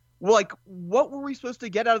sense. Like, what were we supposed to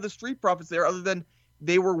get out of the Street Profits there other than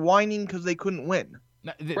they were whining because they couldn't win?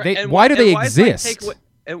 Why do they exist?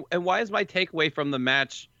 And why is my takeaway from the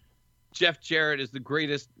match, Jeff Jarrett is the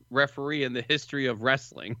greatest referee in the history of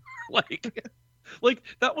wrestling? like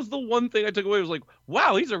that was the one thing I took away. Was like,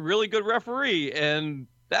 wow, he's a really good referee, and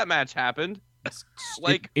that match happened.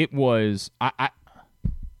 Like it was.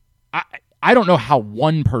 I don't know how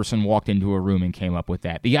one person walked into a room and came up with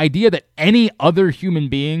that. The idea that any other human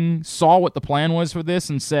being saw what the plan was for this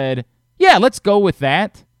and said, yeah, let's go with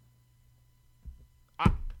that.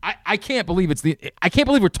 I can't believe I can't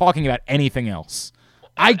believe we're talking about anything else.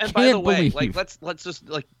 I can't by the way, believe. let's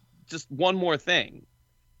just one more thing.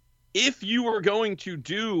 If you were going to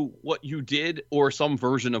do what you did or some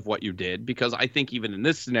version of what you did, because I think even in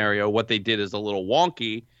this scenario, what they did is a little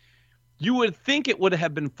wonky, you would think it would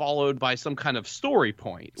have been followed by some kind of story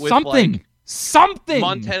point. With something.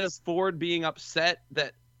 Montez Ford being upset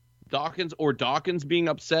that Dawkins being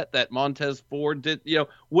upset that Montez Ford did,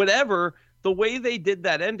 whatever, the way they did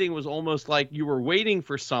that ending was almost like you were waiting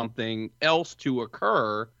for something else to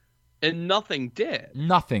occur, and nothing did.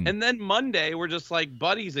 Nothing. And then Monday, we're just like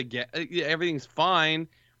buddies again. Everything's fine.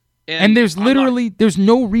 And there's there's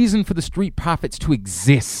no reason for the Street Profits to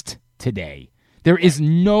exist today. There is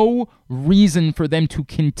no reason for them to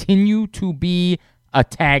continue to be a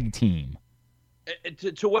tag team.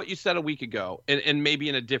 To what you said a week ago, and maybe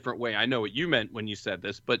in a different way. I know what you meant when you said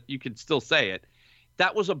this, but you could still say it.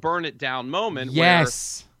 That was a burn it down moment.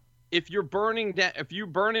 Yes. Where if you're burning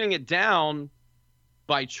it down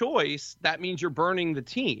by choice, that means you're burning the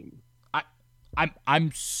team.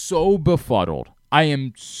 I'm so befuddled. I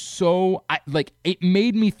am so it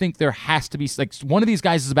made me think there has to be like one of these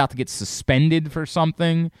guys is about to get suspended for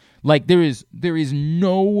something. Like there is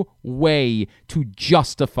no way to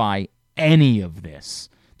justify any of this.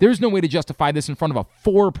 There's no way to justify this in front of a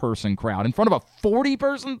 4-person crowd, in front of a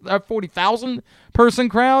 40,000 person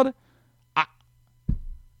crowd.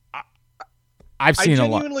 I've seen a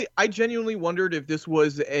lot. I genuinely wondered if this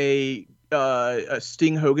was a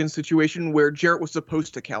Sting Hogan situation where Jarrett was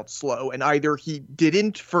supposed to count slow, and either he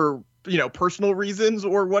didn't for personal reasons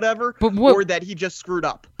or whatever, or that he just screwed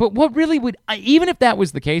up. But what really would, even if that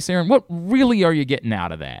was the case, Aaron, what really are you getting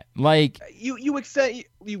out of that? Like you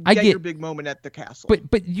get your big moment at the castle. But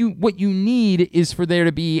what you need is for there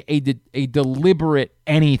to be a deliberate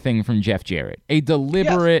anything from Jeff Jarrett, a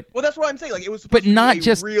deliberate. Yes. Well, that's what I'm saying. Like it was, supposed to be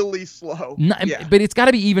just really slow. But it's got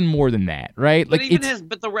to be even more than that, right? But like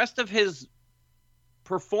but the rest of his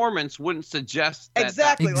performance wouldn't suggest that.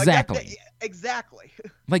 Exactly. Exactly.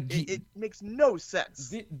 Like it makes no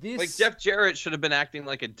sense. Like Jeff Jarrett should have been acting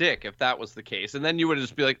like a dick if that was the case, and then you would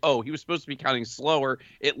just be like, "Oh, he was supposed to be counting slower.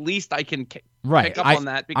 At least I can pick up on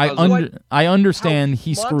that." Because I understand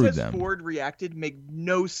he screwed them. Ford reacted made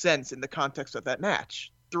no sense in the context of that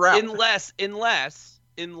match throughout. Unless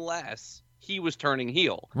he was turning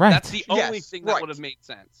heel. Right. That's the only thing that would have made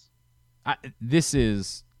sense. This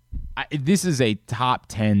is a top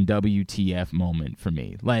 10 WTF moment for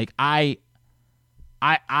me. Like I'll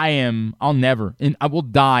never, and I will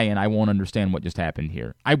die and I won't understand what just happened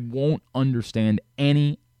here. I won't understand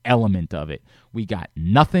any element of it. We got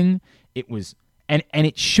nothing. It was, and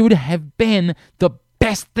it should have been the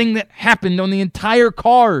best thing that happened on the entire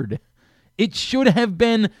card. It should have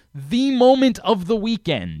been the moment of the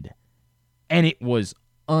weekend. And it was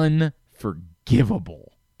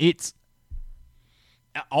unforgivable. It's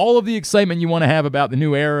all of the excitement you want to have about the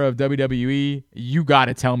new era of WWE, you got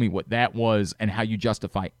to tell me what that was and how you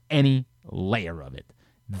justify any layer of it.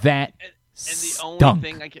 That and the stunk. Only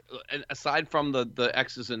thing I can, aside from the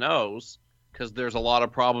X's and O's, because there's a lot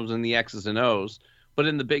of problems in the X's and O's, but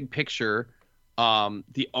in the big picture,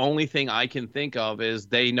 the only thing I can think of is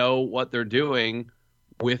they know what they're doing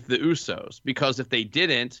with the Usos, because if they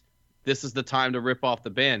didn't, this is the time to rip off the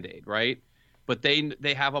Band-Aid, right? But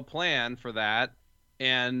they have a plan for that.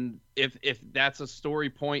 And if that's a story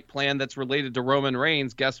point plan that's related to Roman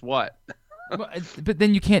Reigns, guess what? But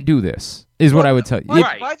then you can't do this, is what I would tell you.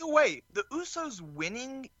 By the way, the Usos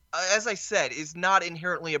winning, as I said, is not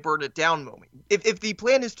inherently a burn it down moment. If the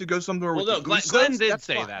plan is to go somewhere with the Usos, Glenn did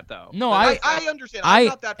say fine. That, though. No, I understand. I'm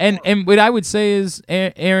not that far. And what I would say is,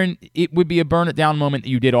 Aaron, it would be a burn it down moment that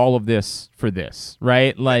you did all of this for this,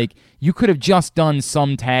 right? Like, you could have just done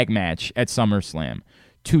some tag match at SummerSlam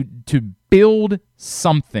to build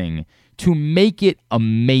something, to make it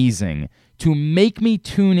amazing, to make me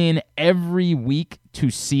tune in every week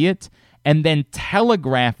to see it, and then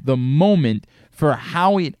telegraph the moment for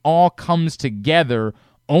how it all comes together,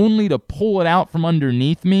 only to pull it out from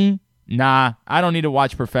underneath me. Nah, I don't need to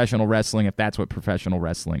watch professional wrestling if that's what professional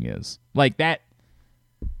wrestling is. Like that.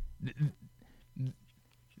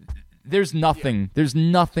 There's nothing. There's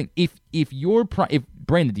nothing. If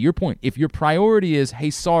Brandon, to your point, if your priority is, hey,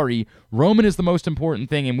 sorry, Roman is the most important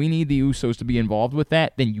thing and we need the Usos to be involved with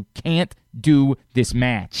that, then you can't do this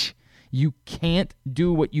match. You can't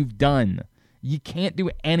do what you've done. You can't do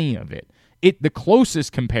any of it. The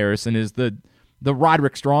closest comparison is the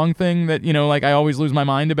Roderick Strong thing that, like I always lose my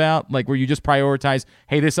mind about, like where you just prioritize,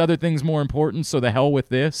 hey, this other thing's more important, so the hell with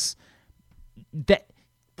this. That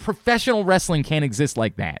professional wrestling can't exist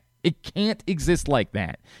like that. It can't exist like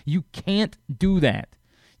that. You can't do that.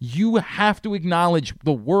 You have to acknowledge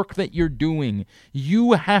the work that you're doing.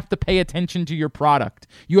 You have to pay attention to your product.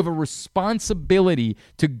 You have a responsibility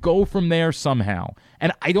to go from there somehow.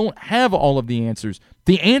 And I don't have all of the answers.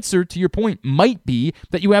 The answer, to your point, might be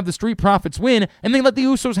that you have the Street Profits win and they let the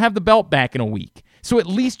Usos have the belt back in a week. So at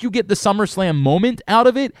least you get the SummerSlam moment out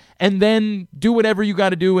of it, and then do whatever you got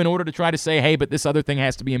to do in order to try to say, hey, but this other thing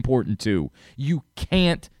has to be important too. You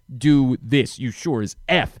can't do this. You sure as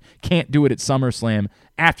F can't do it at SummerSlam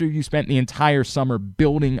after you spent the entire summer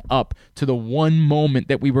building up to the one moment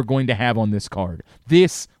that we were going to have on this card.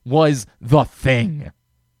 This was the thing.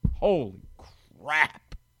 Holy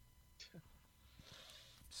crap.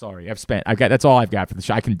 Sorry, that's all I've got for the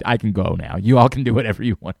show. I can go now. You all can do whatever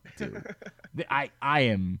you want to do. I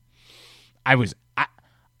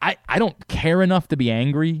don't care enough to be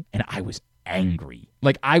angry, and I was angry.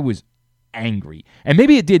 Like, I was angry. And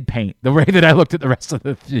maybe it did paint the way that I looked at the rest of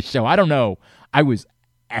the show. I don't know. I was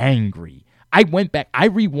angry. I went back. I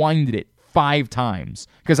rewinded it 5 times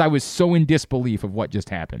because I was so in disbelief of what just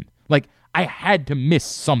happened. Like, I had to miss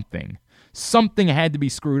something. Something had to be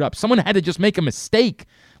screwed up. Someone had to just make a mistake.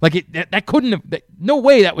 Like, that couldn't have... no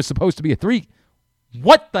way that was supposed to be a 3.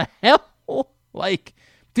 What the hell? Like,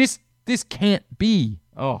 this can't be.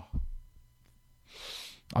 Oh.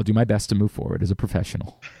 I'll do my best to move forward as a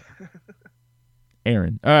professional.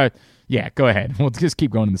 Aaron. Yeah, go ahead. We'll just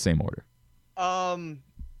keep going in the same order.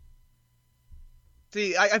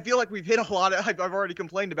 See, I feel like we've hit a lot of... I've already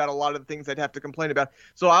complained about a lot of the things I'd have to complain about.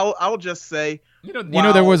 So I'll just say... You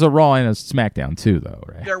know, there was a Raw and a SmackDown too, though,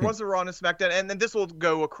 right? There was a Raw and a SmackDown, and then this will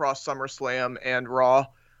go across SummerSlam and Raw.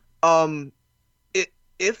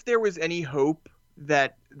 If there was any hope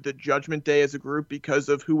that the Judgment Day as a group, because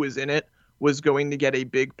of who was in it, was going to get a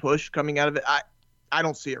big push coming out of it, I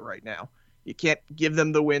don't see it right now. You can't give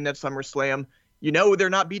them the win at SummerSlam. You know they're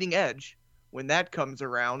not beating Edge when that comes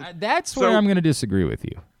around. That's where I'm going to disagree with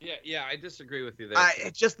you. Yeah, I disagree with you there.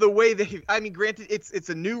 It's just the way they... I mean, granted, it's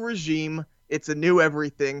a new regime. It's a new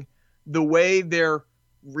everything. The way they're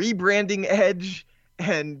rebranding Edge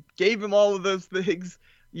and gave him all of those things,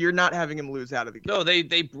 you're not having him lose out of the game.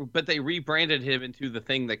 No, but they rebranded him into the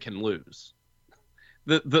thing that can lose.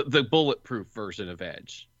 The bulletproof version of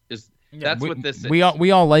Edge. That's what this is. We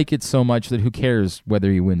all like it so much that who cares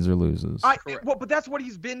whether he wins or loses. But that's what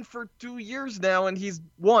he's been for 2 years now, and he's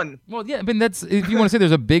won. Well, yeah, but that's if you want to say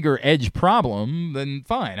there's a bigger Edge problem, then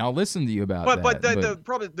fine, I'll listen to you about that. But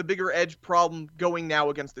the bigger Edge problem going now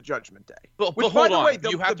against the Judgment Day. But hold on,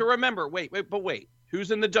 you have to remember. Wait,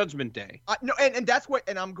 who's in the Judgment Day? No, and that's what,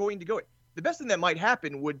 and I'm going to go. The best thing that might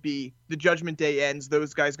happen would be the Judgment Day ends,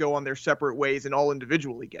 those guys go on their separate ways, and all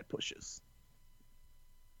individually get pushes.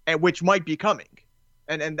 And which might be coming,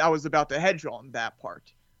 and I was about to hedge on that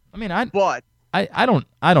part. I mean, I don't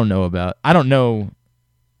know.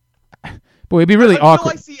 Boy, it'd be really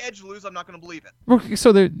awkward. Until I see Edge lose, I'm not going to believe it.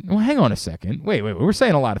 So hang on a second. Wait. We're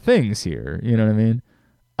saying a lot of things here. You know what I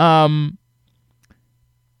mean?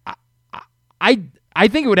 I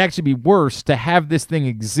think it would actually be worse to have this thing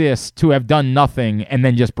exist, to have done nothing, and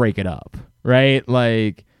then just break it up, right?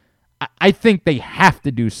 Like, I think they have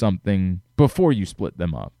to do something before you split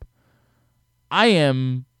them up. I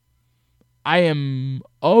am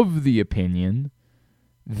of the opinion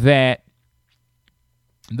that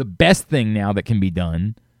the best thing now that can be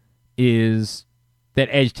done is that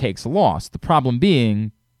Edge takes a loss. The problem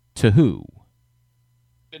being, to who?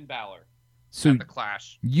 Finn Balor. So at the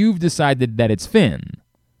Clash. You've decided that it's Finn.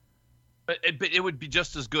 But it would be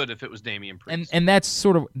just as good if it was Damian Priest. And that's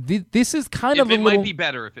sort of... This is kind of a little... It might be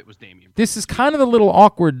better if it was Damian Priest. This is kind of the little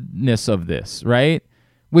awkwardness of this, right?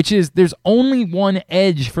 Which is there's only one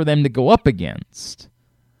Edge for them to go up against.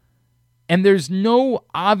 And there's no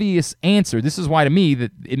obvious answer. This is why, to me,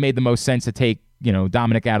 that it made the most sense to take,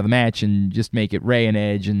 Dominic out of the match and just make it Rey and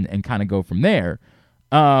Edge and kind of go from there.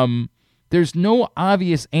 There's no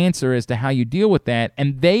obvious answer as to how you deal with that,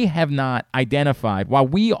 and they have not identified. While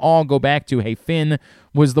we all go back to, hey, Finn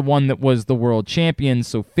was the one that was the world champion,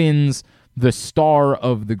 so Finn's the star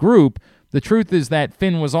of the group, the truth is that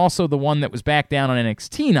Finn was also the one that was back down on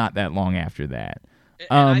NXT not that long after that.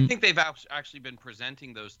 And I think they've actually been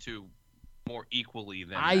presenting those two more equally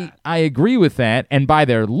than that. I agree with that, and by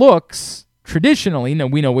their looks... Traditionally,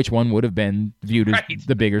 we know which one would have been viewed as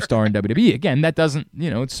the bigger star in WWE. Again, that doesn't,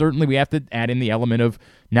 certainly we have to add in the element of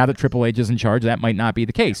now that Triple H is in charge, that might not be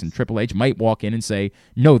the case. And Triple H might walk in and say,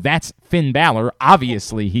 no, that's Finn Balor.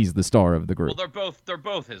 Obviously, he's the star of the group. Well, they're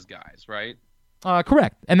both his guys, right?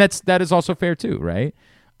 Correct. And that is also fair too, right?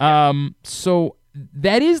 Yeah. So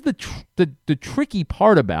that is the tricky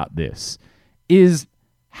part about this is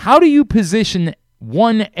how do you position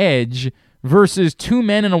one Edge versus two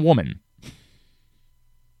men and a woman?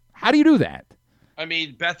 How do you do that? I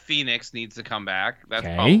mean, Beth Phoenix needs to come back. That's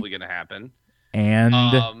probably going to happen. And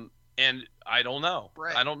I don't know.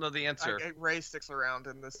 I don't know the answer. Rey sticks around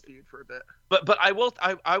in this feud for a bit. But I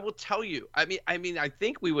will tell you. I mean, I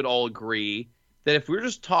think we would all agree that if we're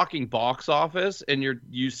just talking box office and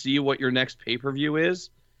you see what your next pay-per-view is,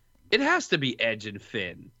 it has to be Edge and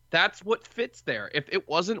Finn. That's what fits there. If it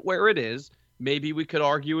wasn't where it is, maybe we could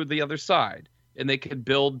argue with the other side and they could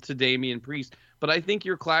build to Damian Priest. But I think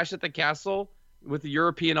your Clash at the Castle with the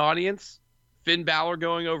European audience, Finn Balor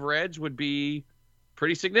going over Edge would be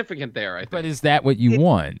pretty significant there, I think. But is that what you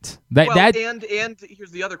want? And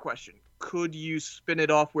here's the other question. Could you spin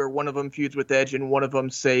it off where one of them feuds with Edge and one of them,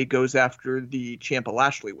 say, goes after the Ciampa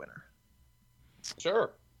Lashley winner?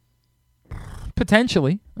 Sure.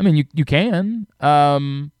 Potentially. I mean, you can. Are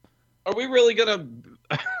we really gonna?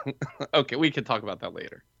 Okay, we can talk about that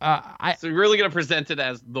later. So we're really gonna present it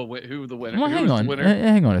as who the winner? Well, hang on. Winner?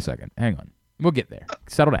 Hang on a second. Hang on. We'll get there.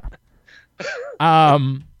 Settle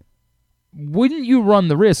down. Wouldn't you run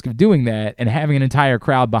the risk of doing that and having an entire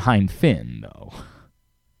crowd behind Finn, though?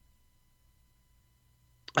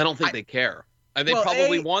 I don't think they care. They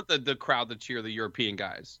probably want the crowd to cheer the European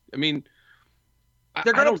guys. I mean,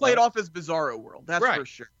 they're going to play it off as Bizarro World. That's right. For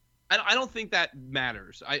sure. I don't think that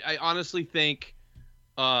matters. I honestly think,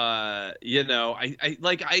 I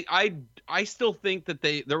still think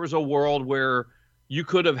that there was a world where you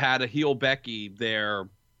could have had a heel Becky there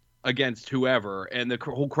against whoever, and the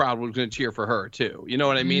whole crowd was going to cheer for her too. You know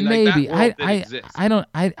what I mean? Maybe. Like, that world exists. I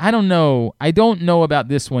don't know. I don't know about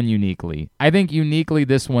this one uniquely. I think uniquely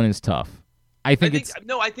this one is tough. I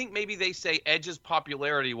think maybe they say Edge's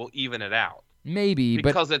popularity will even it out. Maybe,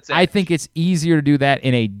 because but it's Edge. I think it's easier to do that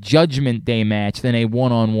in a Judgment Day match than a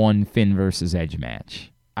one-on-one Finn versus Edge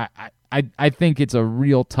match. I think it's a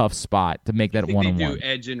real tough spot to make that one-on-one. They do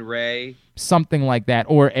Edge and Ray, something like that,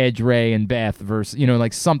 or Edge, Ray, and Beth versus,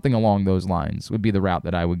 like something along those lines would be the route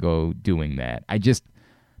that I would go doing that. I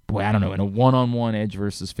don't know, in a one-on-one Edge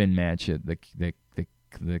versus Finn match at the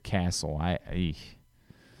Castle, I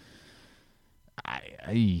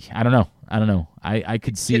don't know. I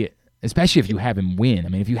could see it, especially if you have him win. I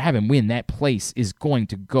mean, if you have him win, that place is going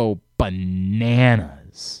to go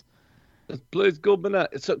bananas. This place go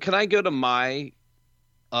bananas. So can I go to my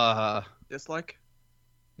dislike?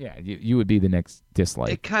 Yeah, you would be the next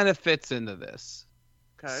dislike. It kind of fits into this.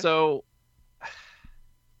 Okay. So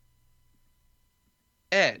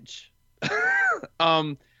Edge.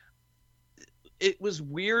 It was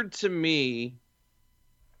weird to me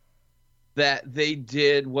that they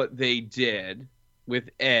did what they did with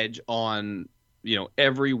Edge on,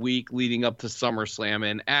 every week leading up to SummerSlam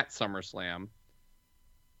and at SummerSlam.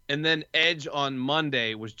 And then Edge on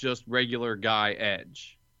Monday was just regular guy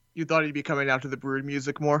Edge. You thought he'd be coming out to the Brood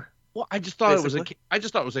music more? Well, I just thought Basically.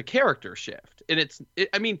 it was a character shift. And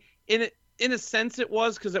in a sense it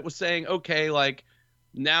was, because it was saying, okay, like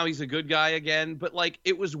now he's a good guy again, but like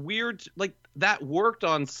it was weird, like that worked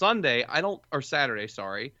on Saturday,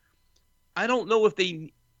 sorry. I don't know if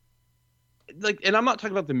they like, and I'm not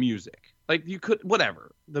talking about the music. Like you could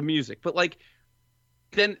whatever, the music, but like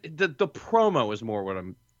then the promo is more what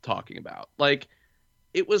I'm talking about. Like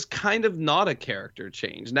it was kind of not a character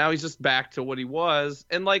change. Now he's just back to what he was.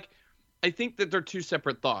 And like I think that they're two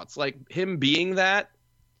separate thoughts. Like him being that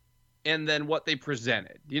and then what they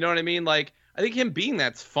presented. You know what I mean? Like I think him being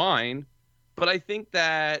that's fine, but I think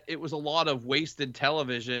that it was a lot of wasted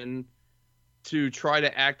television to try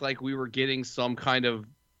to act like we were getting some kind of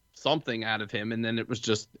something out of him, and then it was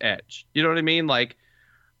just Edge. You know what I mean? Like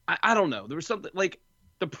I don't know. There was something like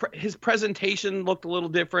his presentation looked a little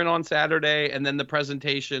different on Saturday, and then the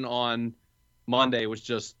presentation on Monday was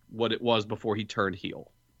just what it was before he turned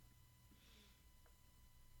heel.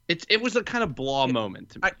 It was a kind of blah moment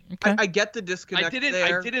to me. I get the disconnect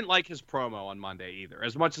there. I didn't like his promo on Monday either,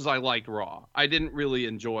 as much as I liked Raw. I didn't really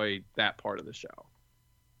enjoy that part of the show.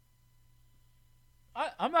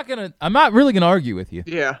 I'm not really gonna argue with you.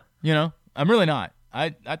 Yeah. I'm really not. I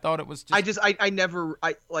thought it was just... I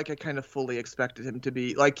kind of fully expected him to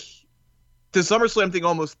be like, the SummerSlam thing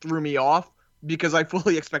almost threw me off because I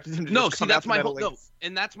fully expected him to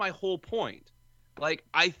that's my whole point. Like,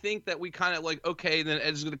 I think that we kind of like, okay, then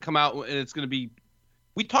Edge is going to come out and it's going to be,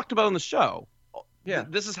 we talked about on the show. Yeah.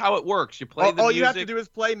 This is how it works. You play the music. All you have to do is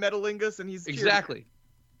play Metalingus and he's exactly.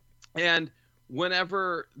 And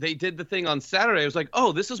whenever they did the thing on Saturday, I was like,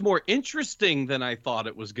 oh, this is more interesting than I thought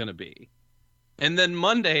it was going to be. And then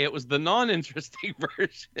Monday, it was the non-interesting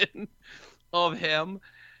version of him.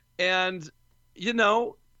 And,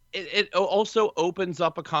 it also opens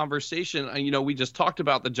up a conversation. We just talked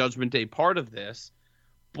about the Judgment Day part of this.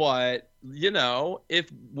 But,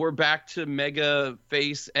 if we're back to mega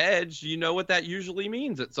face Edge, you know what that usually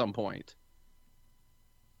means at some point.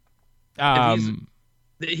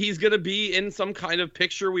 He's going to be in some kind of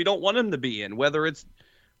picture we don't want him to be in, whether it's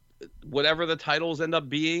whatever the titles end up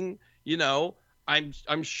being,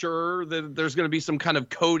 I'm sure that there's going to be some kind of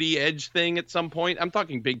Cody Edge thing at some point. I'm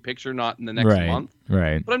talking big picture, not in the next month.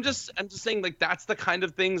 Right. But I'm just saying, like, that's the kind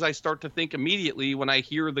of things I start to think immediately when I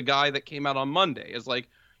hear the guy that came out on Monday is like,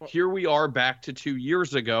 here we are back to 2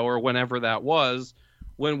 years ago or whenever that was,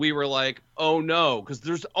 when we were like, oh no, because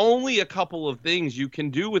there's only a couple of things you can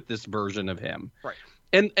do with this version of him. Right.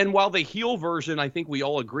 And while the heel version, I think we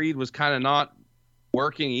all agreed, was kind of not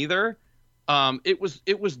working either. It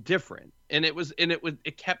was different, and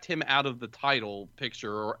it kept him out of the title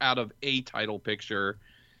picture or out of a title picture,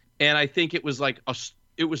 and I think it was like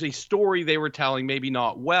it was a story they were telling, maybe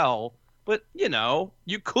not well, but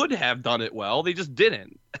you could have done it well. They just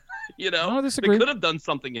didn't. They could have done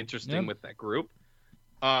something interesting with that group.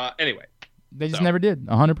 Anyway, they just never did.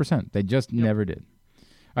 100%. They just never did.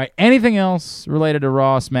 All right. Anything else related to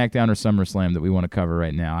Raw, SmackDown, or SummerSlam that we want to cover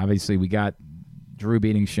right now? Obviously, we got Drew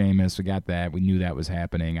beating Sheamus. We got that. We knew that was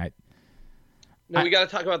happening. We got to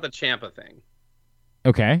talk about the Ciampa thing.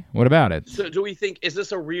 Okay. What about it? So, do we think, is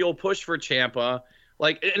this a real push for Ciampa?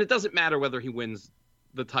 Like, and it doesn't matter whether he wins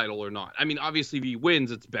the title or not. I mean, obviously, if he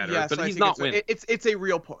wins, it's better. Yes, but he's not winning. It's a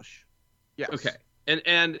real push. Yes. Okay.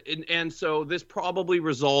 And so this probably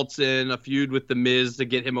results in a feud with The Miz to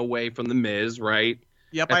get him away from The Miz, right?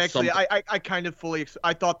 Yep, I kind of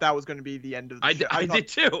I thought that was going to be the end of the show. I did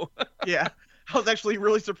too. Yeah, I was actually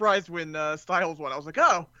really surprised when Styles won. I was like,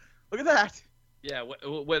 oh, look at that. Yeah,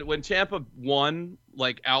 when Ciampa won,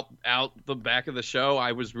 like out the back of the show,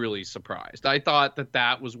 I was really surprised. I thought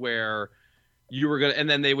that was where you were gonna, and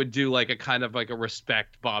then they would do like a kind of like a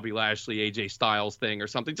respect Bobby Lashley, AJ Styles thing or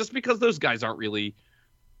something, just because those guys aren't really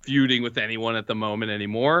feuding with anyone at the moment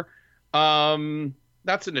anymore.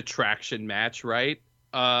 That's an attraction match, right?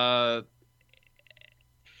 Does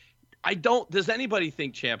anybody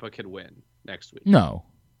think Ciampa could win next week? No.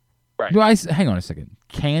 Right. Hang on a second.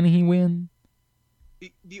 Can he win?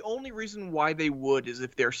 The only reason why they would is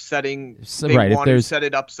if they're setting to set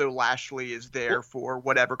it up so Lashley is there for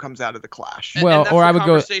whatever comes out of the Clash. Well, or I would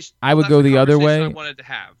go the other way. I wanted to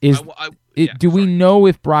have. Do we know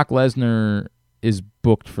if Brock Lesnar is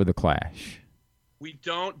booked for the Clash? We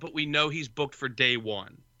don't, but we know he's booked for day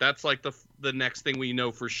one. That's like the next thing we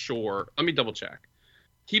know for sure. Let me double check.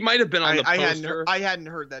 He might have been on the poster. I hadn't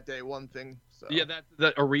heard that day one thing. So. Yeah,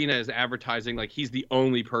 that arena is advertising like he's the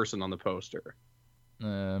only person on the poster.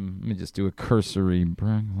 Let me just do a cursory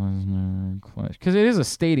Brock Lesnar Clash, because it is a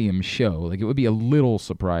stadium show. Like, it would be a little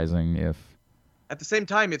surprising if. At the same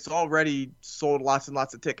time, it's already sold lots and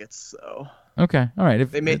lots of tickets. So. Okay, all right.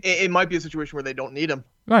 It might be a situation where they don't need them.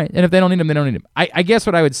 Right, and if they don't need them, they don't need them. I guess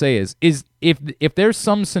what I would say is if there's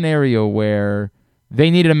some scenario where they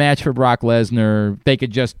needed a match for Brock Lesnar, they could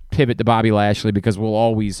just pivot to Bobby Lashley, because we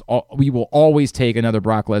will always take another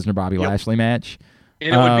Brock Lesnar Bobby Lashley match.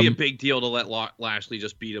 And it would be a big deal to let Lashley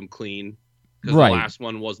just beat him clean, because the last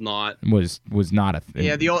one was not not a thing.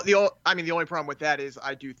 Yeah, the only problem with that is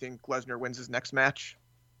I do think Lesnar wins his next match.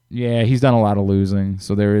 Yeah, he's done a lot of losing,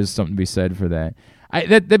 so there is something to be said for that.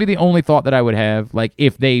 That'd be the only thought that I would have. Like,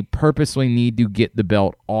 if they purposely need to get the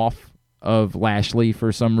belt off of Lashley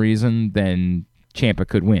for some reason, then Ciampa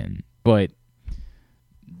could win. But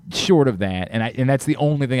short of that, and that's the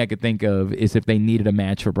only thing I could think of, is if they needed a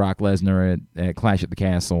match for Brock Lesnar at Clash at the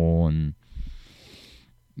Castle, and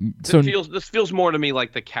so this feels more to me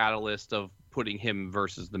like the catalyst of putting him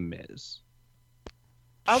versus The Miz.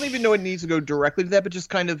 I don't even know it needs to go directly to that, but just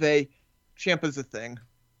kind of a Ciampa's a thing.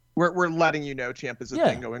 We're letting you know Ciampa's a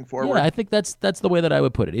thing going forward. Yeah, I think that's the way that I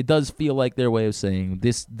would put it. It does feel like their way of saying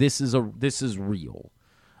this is real.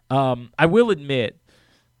 I will admit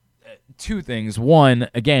two things. One,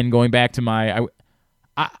 again, going back to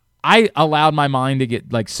I allowed my mind to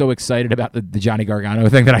get like so excited about the Johnny Gargano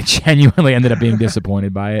thing that I genuinely ended up being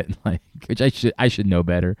disappointed by it. Like, which I should know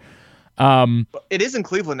better. It is in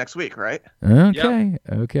Cleveland next week, right? Okay.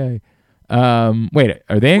 Yep. Okay. Wait,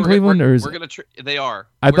 are they in Cleveland or is we're gonna? They are.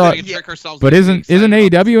 I thought, trick ourselves, but isn't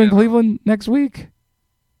AEW in Cleveland next week?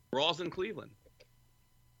 Raw's in Cleveland.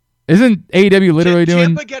 Isn't AEW literally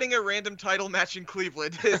doing? Ciampa getting a random title match in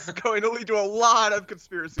Cleveland is going to lead to a lot of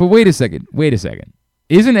conspiracy. But wait a second.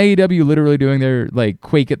 Isn't AEW literally doing their like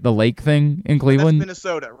Quake at the Lake thing in Cleveland? That's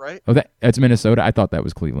Minnesota, right? Oh, that's Minnesota. I thought that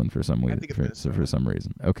was Cleveland for some reason. For some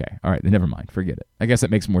reason. Okay, all right. Then never mind. Forget it. I guess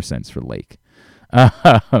that makes more sense for Lake.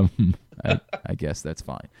 I guess that's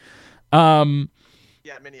fine.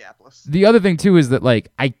 Yeah, Minneapolis. The other thing too is that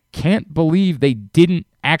like I can't believe they didn't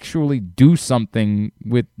actually do something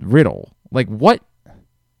with Riddle. Like what?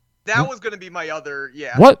 That was going to be my other.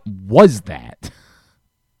 Yeah. What was that?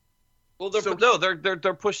 Well,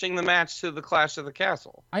 they're pushing the match to the Clash of the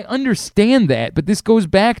Castle. I understand that, but this goes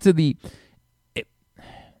back to the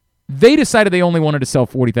they decided they only wanted to sell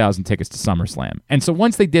 40,000 tickets to SummerSlam. And so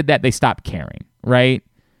once they did that, they stopped caring, right?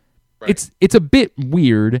 It's a bit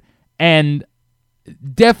weird, and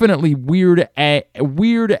definitely weird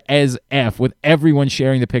as F with everyone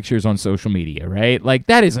sharing the pictures on social media, right? Like,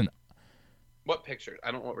 that isn't... What pictures?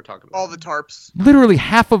 I don't know what we're talking about. All the tarps. Literally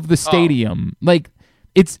half of the stadium. Like,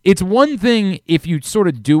 it's one thing if you sort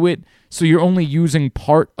of do it so you're only using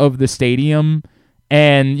part of the stadium,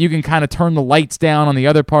 and you can kind of turn the lights down on the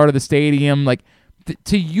other part of the stadium. Like,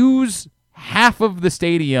 to use half of the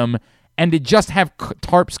stadium and to just have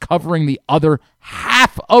tarps covering the other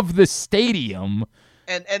half of the stadium.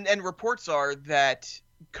 And reports are that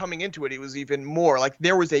coming into it, it was even more. Like,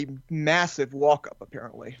 there was a massive walk-up,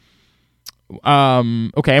 apparently.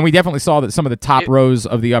 Okay, and we definitely saw that some of the top rows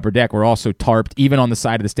of the upper deck were also tarped, even on the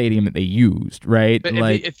side of the stadium that they used, right? But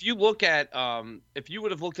like, if you look at, if you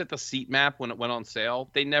would have looked at the seat map when it went on sale,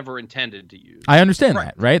 they never intended to use. I understand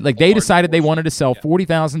that, right? Like, they decided they portion. wanted to sell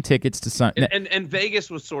 40,000 tickets to Sun. And Vegas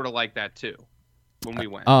was sort of like that too when we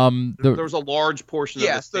went. There was a large portion of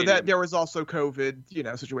the so stadium. that there was also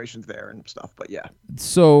COVID, situations there and stuff. But yeah.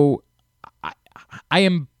 So I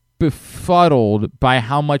am befuddled by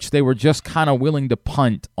how much they were just kind of willing to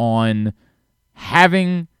punt on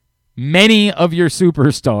having many of your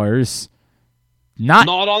superstars not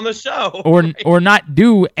on the show or not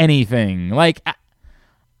do anything. Like,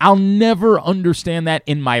 I'll never understand that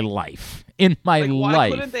in my life.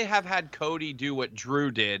 Why couldn't they have had Cody do what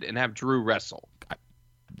Drew did and have Drew wrestle?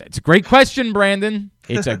 That's a great question, Brandon.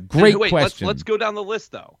 It's a great question. Let's go down the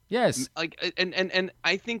list, though. Yes. Like, and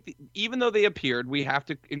I think even though they appeared, we have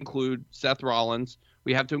to include Seth Rollins.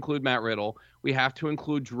 We have to include Matt Riddle. We have to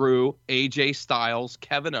include Drew, AJ Styles,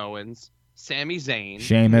 Kevin Owens, Sami Zayn,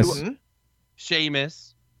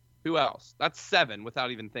 Sheamus. Who else? That's 7 without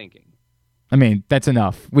even thinking. I mean, that's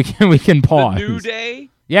enough. We can pause. The New Day.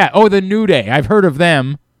 Yeah. Oh, the New Day. I've heard of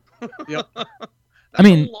them. Yep. That's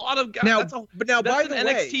a lot of guys. Now, that's by the an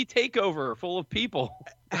way, NXT takeover full of people.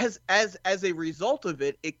 As a result of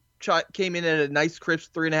it, it came in at a nice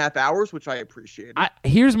crisp 3.5 hours, which I appreciated.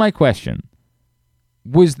 Here's my question.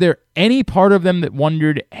 Was there any part of them that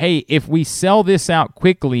wondered, hey, if we sell this out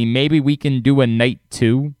quickly, maybe we can do a night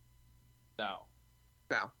 2? No.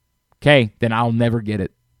 Okay, then I'll never get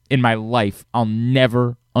it. In my life, I'll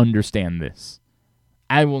never understand this.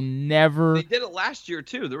 I will never... They did it last year,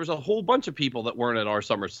 too. There was a whole bunch of people that weren't at our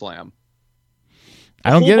SummerSlam. I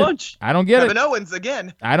don't get it. I don't get it. Kevin Owens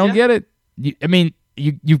again. I don't get it.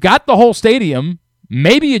 You've got the whole stadium.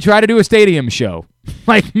 Maybe you try to do a stadium show.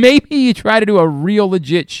 Like, maybe you try to do a real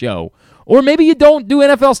legit show. Or maybe you don't do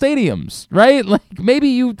NFL stadiums, right? Like, maybe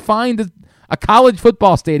you find a college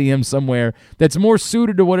football stadium somewhere that's more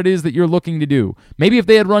suited to what it is that you're looking to do. Maybe if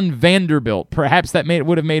they had run Vanderbilt, perhaps that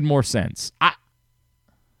would have made more sense.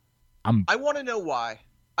 I want to know why.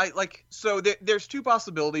 There's two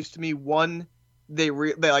possibilities to me. One, they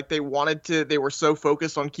were so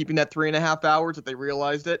focused on keeping that 3.5 hours that they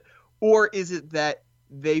realized it, or is it that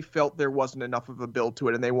they felt there wasn't enough of a build to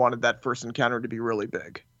it and they wanted that first encounter to be really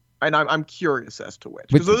big? And I'm curious as to which,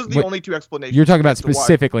 because those are the only two explanations. You're talking about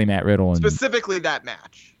specifically Matt Riddle, specifically that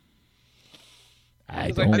match.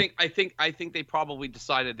 I think they probably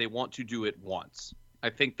decided they want to do it once. I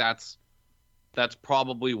think that's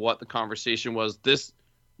probably what the conversation was.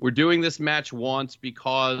 We're doing this match once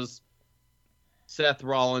because Seth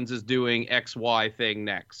Rollins is doing XY thing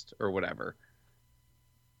next or whatever.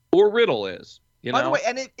 Or Riddle is. By the way,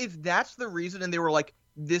 and if that's the reason, and they were like,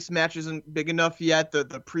 this match isn't big enough yet,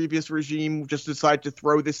 the previous regime just decided to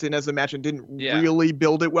throw this in as a match and didn't really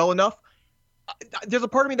build it well enough, there's a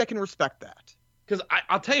part of me that can respect that. Because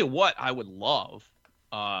I'll tell you what I would love.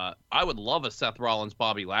 I would love a Seth Rollins,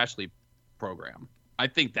 Bobby Lashley program. I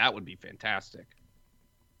think that would be fantastic.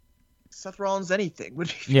 Seth Rollins anything would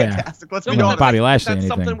be fantastic. Let's be honest. Bobby Lashley That's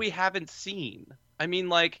anything. something we haven't seen. I mean,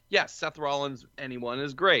 like, yes, Seth Rollins anyone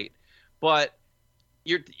is great, but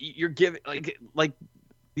you're giving like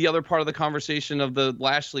the other part of the conversation of the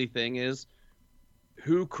Lashley thing is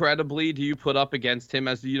who credibly do you put up against him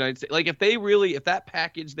as the United States? Like, if that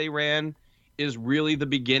package they ran is really the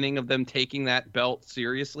beginning of them taking that belt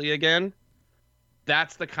seriously again,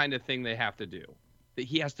 that's the kind of thing they have to do. That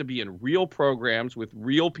he has to be in real programs with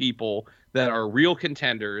real people that are real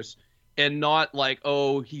contenders, and not like,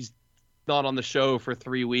 oh, he's not on the show for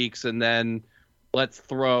 3 weeks and then let's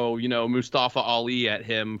throw, Mustafa Ali at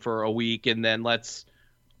him for a week and then let's,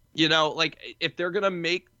 like, if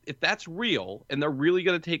that's real and they're really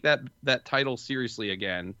going to take that title seriously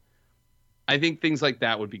again, I think things like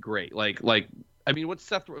that would be great. Like, I mean, what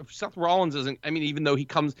Seth Rollins isn't, I mean, even though he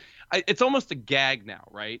comes, it's almost a gag now,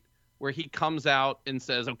 right? where he comes out and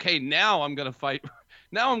says, "Okay, now I'm gonna fight.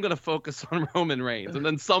 Now I'm gonna focus on Roman Reigns," and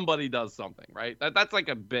then somebody does something, right? That's like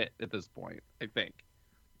a bit at this point, I think.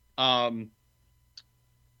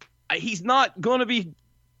 He's not gonna be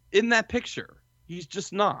in that picture. He's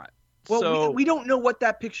just not. Well, so, we don't know what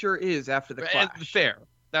that picture is after the Clash. Fair.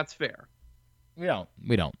 That's fair. We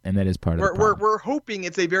don't, and that is part of the problem. We're hoping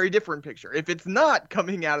it's a very different picture. If it's not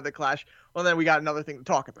coming out of the Clash, well, then we got another thing to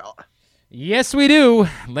talk about. Yes, we do.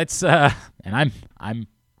 Let's and I'm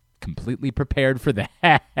completely prepared for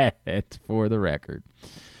that, for the record.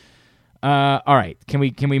 All right, can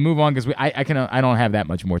we move on, because I don't have that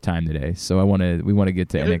much more time today, so we want to get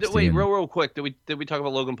to NXT. Wait, real quick, did we talk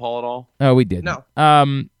about Logan Paul at all? Oh, we did. No.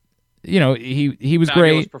 He was Fabulous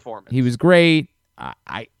great. Performance. He was great.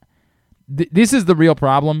 This is the real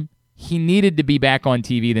problem. He needed to be back on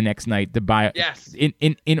TV the next night to buy. Yes.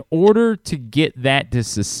 In order to get that to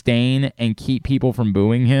sustain and keep people from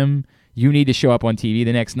booing him, you need to show up on TV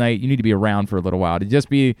the next night. You need to be around for a little while. To just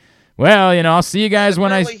be, well, I'll see you guys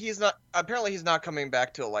when I. Apparently, he's not coming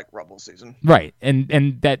back till like Rumble season. Right,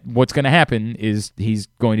 and that what's going to happen is he's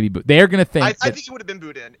going to be. They're going to think. I think he would have been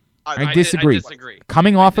booed in. I disagree. I disagree.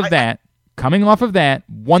 Coming off of that,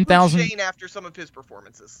 1,000. Shane after some of his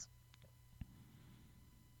performances.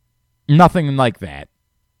 Nothing like that.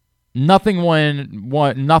 Nothing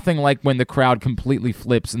like when the crowd completely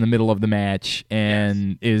flips in the middle of the match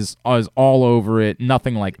and is all over it.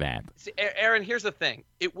 Nothing like that. See, Aaron, here's the thing.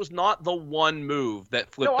 It was not the one move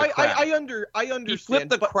that flipped the crowd. I understand. He flipped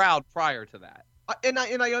the crowd prior to that. And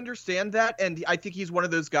I understand that, and I think he's one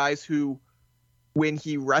of those guys who, when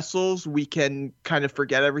he wrestles, we can kind of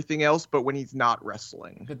forget everything else, but when he's not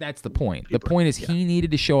wrestling. But that's the point. The point is he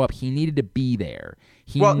needed to show up. He needed to be there.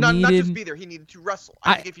 Not just be there. He needed to wrestle.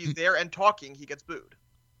 I think if he's there and talking, he gets booed.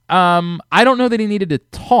 I don't know that he needed to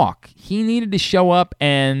talk. He needed to show up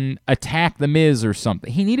and attack The Miz or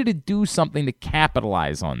something. He needed to do something to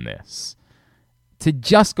capitalize on this. To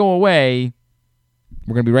just go away,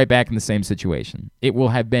 we're going to be right back in the same situation. It will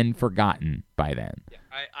have been forgotten by then. Yeah,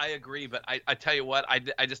 I agree, but I tell you what,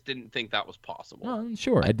 I just didn't think that was possible. Well,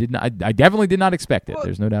 sure, I did not. I definitely did not expect it.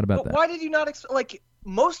 There's no doubt about that. Why did you not expect? Like,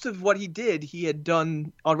 most of what he did, he had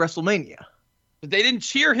done on WrestleMania. But they didn't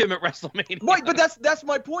cheer him at WrestleMania. Right, but that's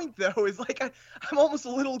my point, though. Is like I'm almost a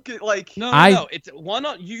little like. No. It's one.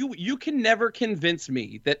 You can never convince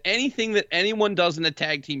me that anything that anyone does in a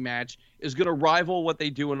tag team match is going to rival what they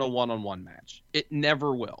do in a one-on-one match. It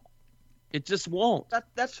never will. It just won't.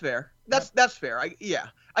 That's fair. That's fair.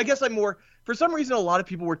 I guess I'm more. For some reason, a lot of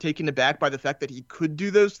people were taken aback by the fact that he could do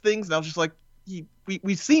those things, and I was just like,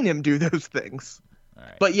 we've seen him do those things.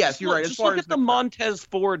 Right. But yes, you're right. Just look at the Montez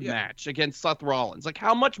Ford match against Seth Rollins. Like,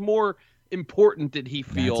 how much more important did he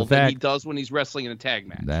feel than he does when he's wrestling in a tag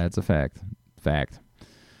match? That's a fact.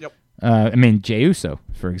 Yep. I mean, Jey Uso,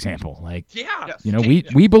 for example. Like, yeah.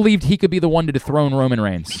 We believed he could be the one to dethrone Roman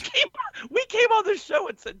Reigns. We came on the show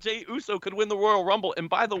and said Jey Uso could win the Royal Rumble. And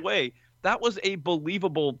by the way, that was a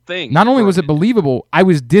believable thing. Not only was it believable, I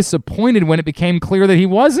was disappointed when it became clear that he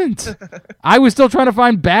wasn't. I was still trying to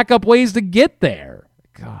find backup ways to get there.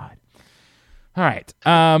 God. All right.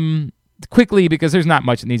 Quickly, because there's not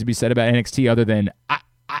much that needs to be said about NXT other than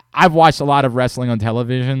I've watched a lot of wrestling on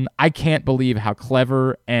television. I can't believe how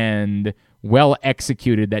clever and well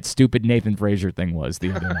executed that stupid Nathan Frazier thing was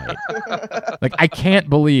the other night. Like, I can't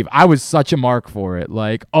believe I was such a mark for it.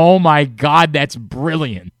 Like, oh my God, that's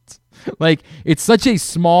brilliant. Like, it's such a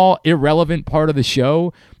small, irrelevant part of the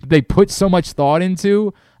show that they put so much thought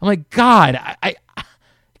into. I'm like, God, I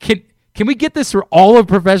can we get this for all of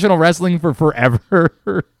professional wrestling for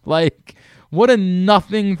forever? Like, what a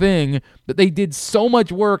nothing thing that they did so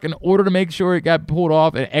much work in order to make sure it got pulled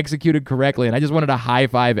off and executed correctly. And I just wanted to high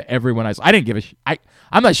five everyone else. I didn't give a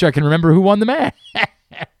I'm not sure I can remember who won the match.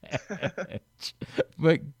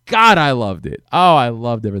 But God, I loved it. Oh, I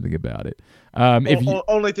loved everything about it.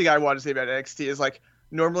 Only thing I want to say about NXT is, like,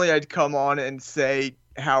 normally I'd come on and say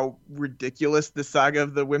how ridiculous the saga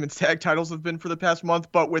of the women's tag titles have been for the past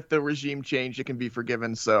month, but with the regime change, it can be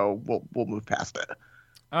forgiven. So we'll move past it.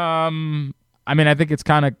 I mean, I think it's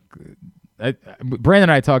kind of. Brandon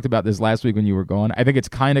and I talked about this last week when you were gone. I think it's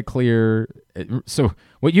kind of clear. So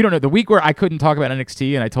what you don't know, the week where I couldn't talk about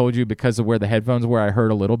NXT, and I told you because of where the headphones were, I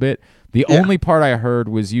heard a little bit. The only part I heard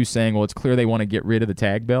was you saying, "Well, it's clear they want to get rid of the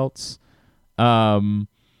tag belts." And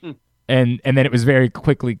then it was very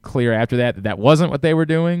quickly clear after that wasn't what they were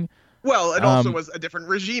doing. Well, it also was a different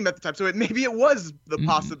regime at the time, so maybe it was the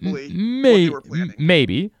possibly what they were planning.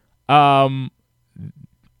 Maybe.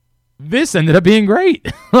 This ended up being great.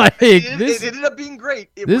 It ended up being great.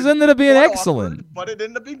 This ended up being excellent. Awkward, but it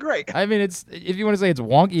ended up being great. I mean, it's if you want to say it's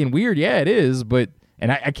wonky and weird, yeah, it is. But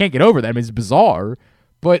I can't get over that. I mean, it's bizarre,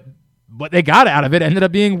 but what they got out of it ended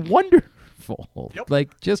up being wonderful. Yep.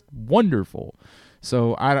 Like just wonderful.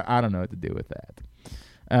 So I don't know what to do with that.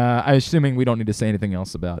 I'm assuming we don't need to say anything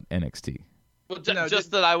else about NXT. Well,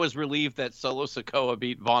 just that I was relieved that Solo Sikoa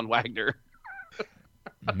beat Von Wagner.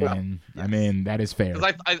 Man, I mean, that is fair.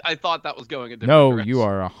 Because I thought that was going a different No, direction. you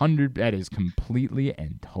are 100. That is completely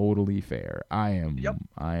and totally fair. I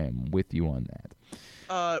am with you on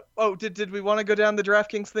that. Did we want to go down the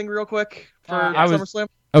DraftKings thing real quick for I was- SummerSlam?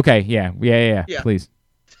 Okay, yeah, please.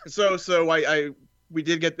 So we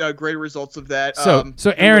did get great results of that.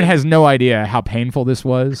 So Aaron has no idea how painful this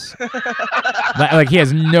was. like he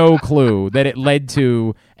has no clue that it led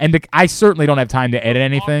to, and I certainly don't have time to edit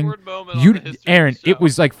anything. Awkward moment on the history of Aaron, the it show.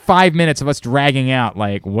 was like 5 minutes of us dragging out.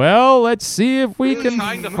 Like, well, let's see if we Really can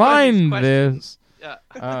trying to find find this. these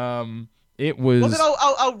Yeah. It was. Well, then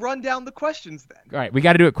I'll run down the questions then. All right, we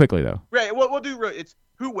got to do it quickly though. Right. We'll do. It's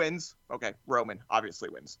who wins. Okay, Roman obviously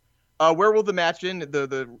wins. Where will the match end?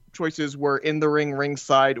 The choices were in the ring,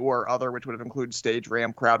 ringside, or other, which would have included stage,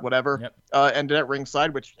 ramp, crowd, whatever. Yep. Ended at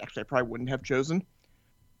ringside, which actually I probably wouldn't have chosen.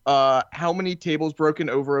 How many tables broken?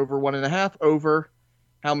 Over 1.5. Over.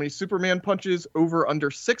 How many Superman punches? Over under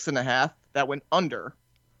 6.5. That went under.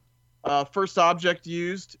 First object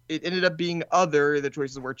used. It ended up being other. The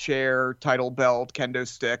choices were chair, title belt, kendo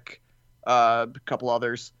stick, a couple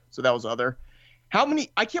others. So that was other. How many?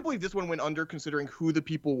 I can't believe this one went under considering who the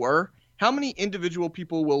people were. How many individual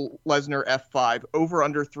people will Lesnar F5? Over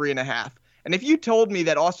under 3.5. And if you told me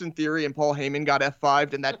that Austin Theory and Paul Heyman got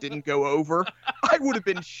F5'd and that didn't go over, I would have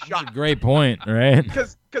been shocked. Great point, right?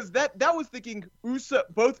 Because that was thinking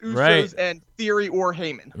both Usos Right. and Theory or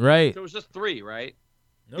Heyman. Right. So it was just 3, right?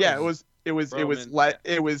 Yeah, it was Roman.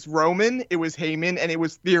 it was Roman, it was Heyman, and it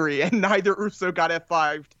was Theory, and neither Uso got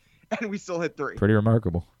F5'd, and we still hit 3. Pretty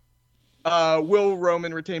remarkable. Will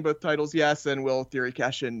Roman retain both titles? Yes, and will Theory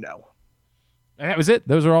cash in? No. And that was it.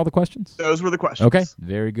 Those are all the questions. Those were the questions. Okay,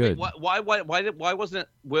 very good. Why wasn't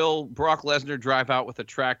Will Brock Lesnar drive out with a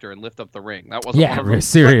tractor and lift up the ring? That wasn't one of them.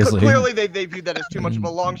 Seriously. Clearly, they viewed that as too much of a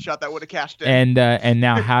long shot that would have cashed in. And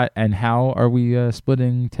now how are we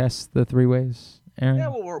splitting tests the 3 ways, Aaron? Yeah,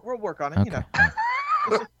 we'll work on it. You know.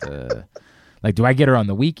 Like, do I get her on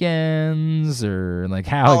the weekends or like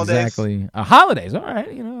how Holidays. exactly? Holidays. All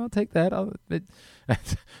right, I'll take that.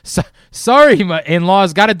 Sorry, my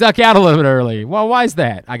in-laws got to duck out a little bit early. Well, why is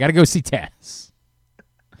that? I got to go see Tess.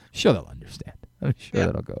 Sure, they'll understand. I'm sure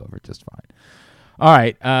that'll go over just fine. All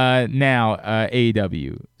right, now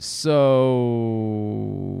AEW. So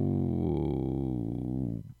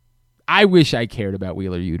I wish I cared about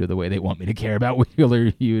Wheeler Yuta the way they want me to care about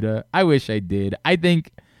Wheeler Yuta. I wish I did. I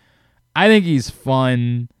think he's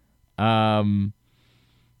fun. I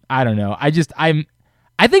don't know. I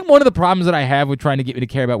think one of the problems that I have with trying to get me to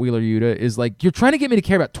care about Wheeler Yuta is like you're trying to get me to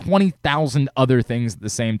care about 20,000 other things at the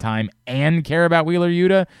same time and care about Wheeler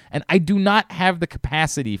Yuta, and I do not have the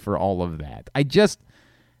capacity for all of that. I just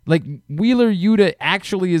like Wheeler Yuta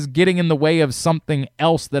actually is getting in the way of something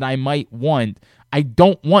else that I might want. I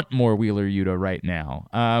don't want more Wheeler Yuta right now.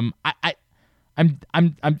 I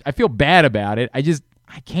feel bad about it. I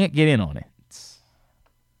can't get in on it.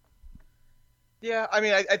 Yeah, I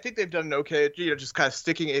mean, I think they've done an okay, just kind of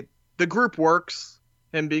sticking it. The group works,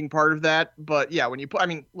 him being part of that. But yeah, when you put, I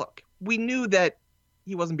mean, look, we knew that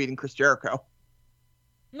he wasn't beating Chris Jericho.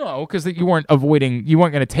 No, because you weren't going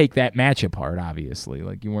to take that match apart, obviously.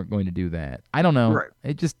 Like, you weren't going to do that. I don't know. Right.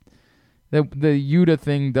 It just, the Yuta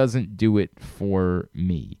thing doesn't do it for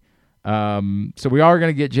me. So we are going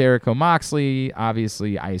to get Jericho Moxley.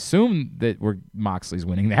 Obviously, I assume that Moxley's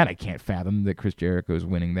winning that. I can't fathom that Chris Jericho is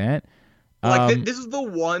winning that. Like this is the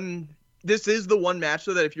one match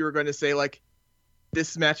though that if you were going to say like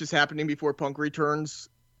this match is happening before Punk returns,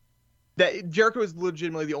 that Jericho is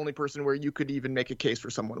legitimately the only person where you could even make a case for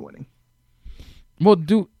someone winning. Well,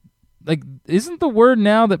 isn't the word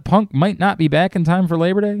now that Punk might not be back in time for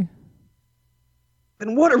Labor Day?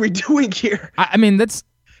 Then what are we doing here? I mean, it's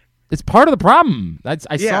part of the problem.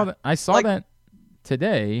 I saw that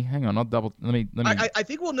today. Hang on, let me. I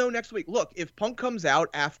think we'll know next week. Look, if Punk comes out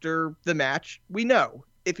after the match, we know.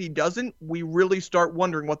 If he doesn't, we really start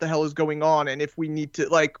wondering what the hell is going on and if we need to,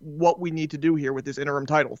 like, what we need to do here with this interim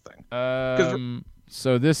title thing.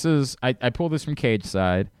 So this is, I pulled this from Cage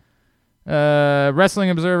Side.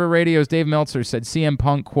 Wrestling Observer Radio's Dave Meltzer said CM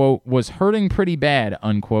Punk, quote, was hurting pretty bad,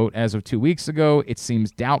 unquote, as of 2 weeks ago. It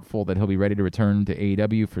seems doubtful that he'll be ready to return to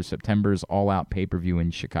AEW for September's All Out pay-per-view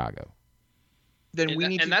in Chicago. then we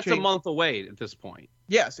need to and that's change. a month away at this point.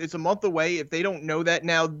 Yes, it's a month away. If they don't know that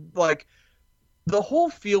now, like the whole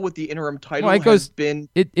feel with the interim title has been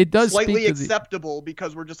it does slightly speak to acceptable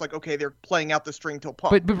because we're just like, okay, they're playing out the string till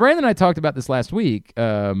Punk. But Brandon and I talked about this last week.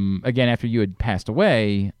 Again, after you had passed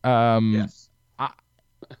away. Yes.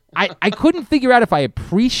 I couldn't figure out if I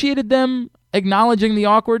appreciated them acknowledging the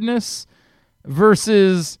awkwardness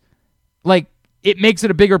versus like it makes it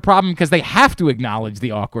a bigger problem because they have to acknowledge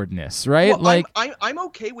the awkwardness, right? Well, like I'm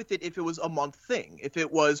okay with it if it was a month thing. If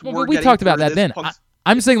it was, well, we talked about that then.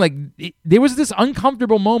 I'm saying like there was this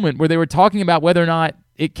uncomfortable moment where they were talking about whether or not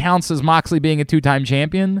it counts as Moxley being a 2-time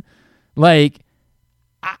champion, like,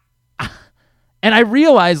 and I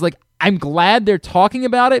realized like I'm glad they're talking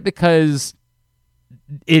about it because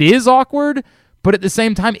it is awkward, but at the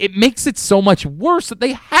same time, it makes it so much worse that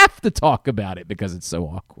they have to talk about it because it's so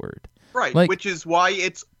awkward. Right, like, which is why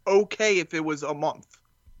it's okay if it was a month.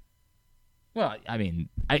 Well, I mean,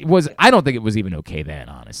 I don't think it was even okay then,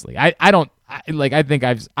 honestly. I'm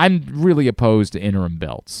really opposed to interim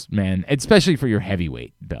belts, man, especially for your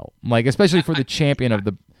heavyweight belt, like especially for the champion of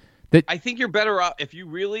the. I think you're better off if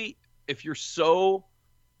you're so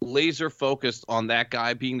laser focused on that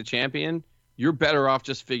guy being the champion, you're better off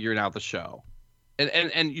just figuring out the show,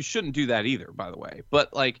 and you shouldn't do that either, by the way.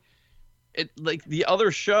 But like the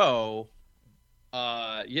other show.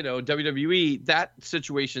 WWE, that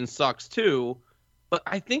situation sucks too. But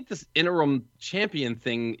I think this interim champion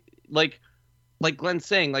thing, like Glenn's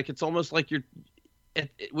saying, like it's almost like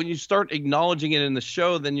when you start acknowledging it in the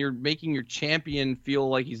show, then you're making your champion feel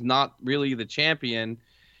like he's not really the champion.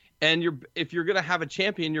 And if you're gonna have a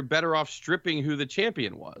champion, you're better off stripping who the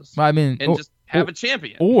champion was. I mean, just have a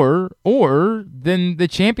champion. Or then the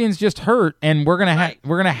champion's just hurt, and we're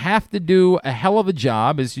gonna have to do a hell of a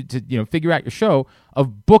job to figure out your show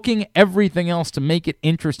of booking everything else to make it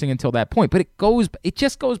interesting until that point. But it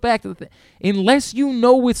just goes back to the thing. Unless you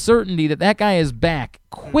know with certainty that guy is back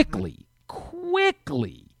quickly,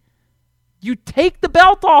 you take the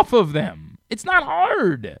belt off of them. It's not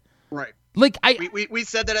hard. Right. Like we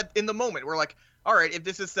said that in the moment. We're like, all right, if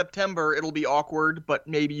this is September, it'll be awkward, but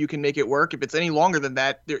maybe you can make it work. If it's any longer than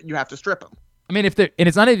that, you have to strip them. I mean, if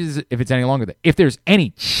it's not if it's any longer, if there's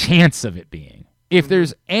any chance of it being, if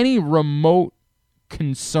there's any remote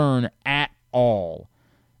concern at all,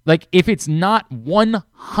 like if it's not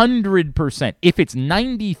 100%, if it's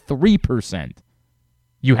 93%,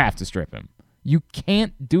 you have to strip him. You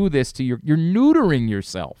can't do this to you're neutering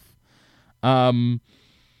yourself.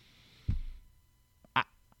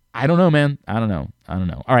 I don't know, man. I don't know.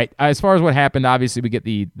 All right. As far as what happened, obviously we get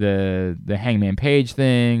the Hangman Page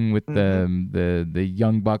thing with the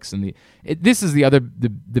Young Bucks and this is the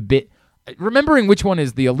bit. Remembering which one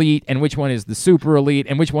is the elite and which one is the super elite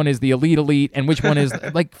and which one is the elite and which one is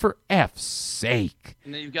like for F's sake.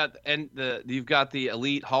 And then you've got the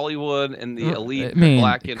elite Hollywood and the elite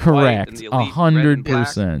black and white and the elite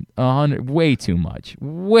 100%. 100. Way too much.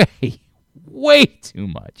 Way too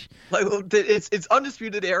much. Like it's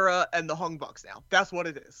Undisputed Era and the Hung Bucks now. That's what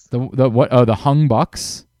it is. The what? Oh, the Hung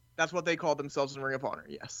Bucks. That's what they call themselves in Ring of Honor.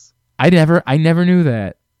 Yes. I never knew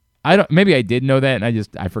that. Maybe I did know that, and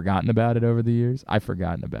I've forgotten about it over the years. I've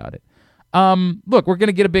forgotten about it. Look, we're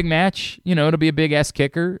gonna get a big match. It'll be a big ass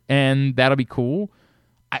kicker, and that'll be cool.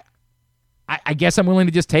 I guess I'm willing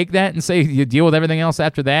to just take that and say you deal with everything else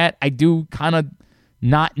after that. I do kind of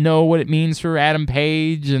not know what it means for Adam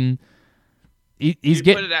Page and. Do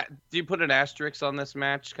you put an asterisk on this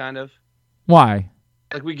match, kind of? Why?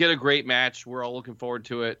 Like, we get a great match. We're all looking forward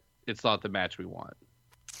to it. It's not the match we want.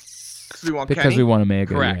 Because we want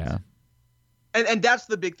Omega, correct. Yeah. And that's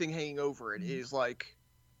the big thing hanging over it is, like,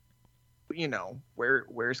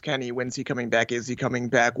 where's Kenny? When's he coming back? Is he coming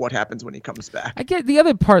back? What happens when he comes back? I get the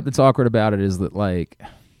other part that's awkward about it is that, like,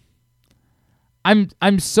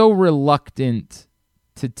 I'm so reluctant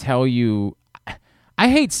to tell you.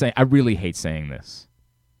 I really hate saying this.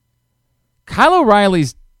 Kyle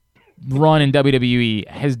O'Reilly's run in WWE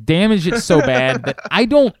has damaged it so bad that I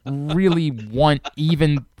don't really want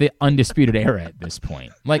even the Undisputed Era at this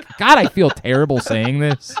point. Like, God, I feel terrible saying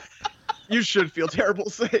this. You should feel terrible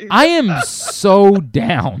saying this. I am so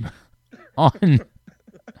down on...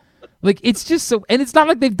 Like, it's just so... And it's not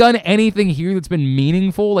like they've done anything here that's been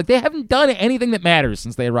meaningful. Like, they haven't done anything that matters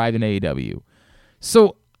since they arrived in AEW.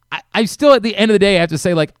 So... I still, at the end of the day, have to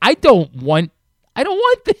say, like, I don't want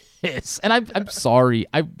this, and I'm sorry.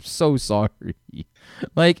 I'm so sorry.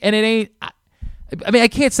 Like, and it ain't. I mean, I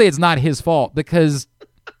can't say it's not his fault because.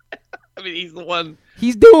 I mean, he's the one.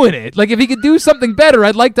 He's doing it. Like, if he could do something better,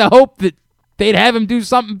 I'd like to hope that they'd have him do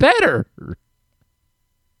something better.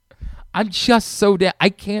 I'm just so I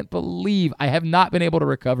can't believe I have not been able to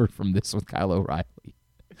recover from this with Kyle O'Reilly.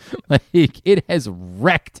 Like, it has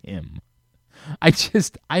wrecked him.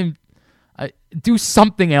 Do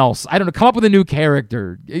something else. I don't know. Come up with a new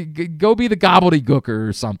character. Go be the gobbledygooker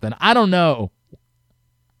or something. I don't know.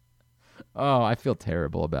 Oh, I feel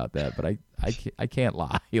terrible about that, but I can't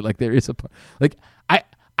lie. Like, there is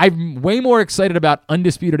I'm way more excited about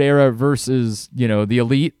Undisputed Era versus, the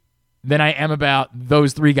Elite than I am about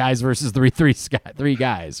those three guys versus three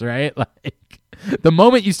guys, right? Like, the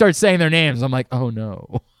moment you start saying their names, I'm like, oh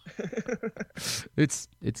no. It's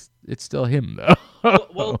still him though.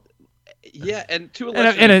 well, yeah, and to a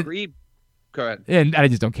lesser degree, go ahead. And I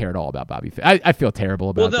just don't care at all about Bobby Fish. I feel terrible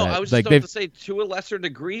about that. Well, no, I was just about to say, to a lesser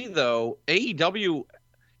degree though, AEW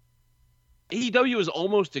has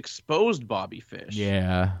almost exposed Bobby Fish.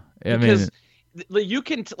 Yeah, because you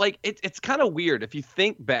can it's kind of weird if you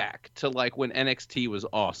think back to like when NXT was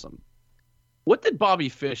awesome. What did Bobby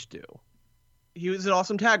Fish do? He was an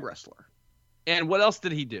awesome tag wrestler. And what else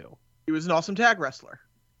did he do? He was an awesome tag wrestler.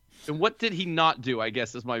 And what did he not do, I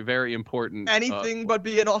guess, is my very important... Anything but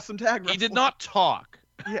be an awesome tag wrestler. He did not talk.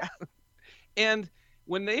 Yeah. And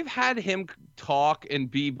when they've had him talk and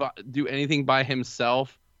do anything by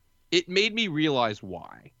himself, it made me realize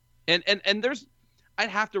why. And there's... I'd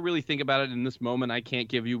have to really think about it in this moment. I can't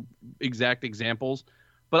give you exact examples.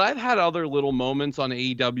 But I've had other little moments on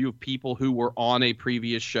AEW of people who were on a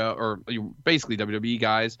previous show, or basically WWE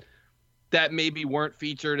guys, that maybe weren't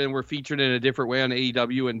featured and were featured in a different way on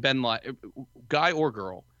AEW, and been like, guy or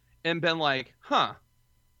girl, and been like,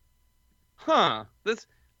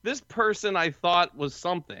 this person I thought was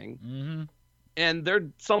something, and they're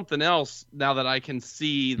something else now that I can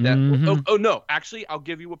see that. Oh no, actually, I'll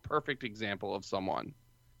give you a perfect example of someone.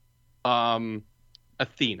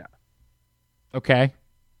 Athena. Okay.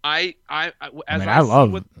 I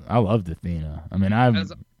loved Athena. I mean,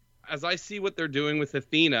 as I see what they're doing with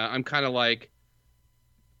Athena, I'm kind of like,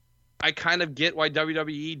 I kind of get why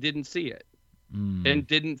WWE didn't see it and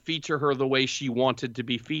didn't feature her the way she wanted to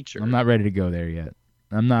be featured. I'm not ready to go there yet.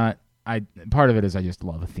 I'm not. Part of it is I just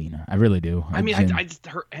love Athena. I really do. I just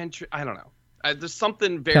her entry. I don't know. There's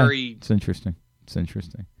something very. It's interesting.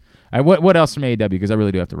 All right, what else from AEW? Because I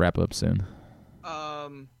really do have to wrap up soon.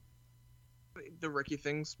 The Ricky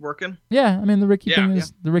thing's working. Yeah, I mean the Ricky thing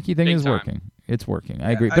is working. It's working.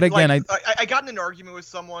 I agree. But again, I got in an argument with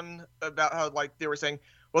someone about how like they were saying,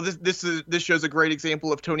 well, this shows a great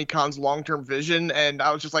example of Tony Khan's long-term vision, and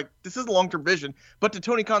I was just like, this is a long-term vision. But to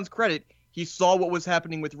Tony Khan's credit, he saw what was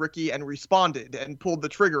happening with Ricky and responded and pulled the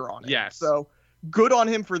trigger on it. Yes. So good on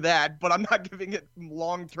him for that, but I'm not giving it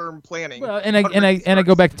long-term planning. Well, and I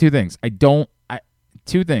go back to two things.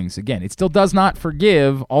 Two things. Again, it still does not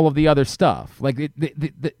forgive all of the other stuff. Like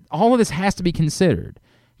all of this has to be considered.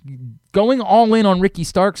 Going all in on Ricky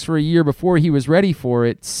Starks for a year before he was ready for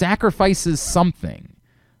it sacrifices something.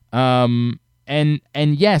 And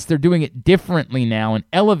yes, they're doing it differently now and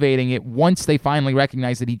elevating it once they finally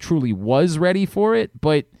recognize that he truly was ready for it,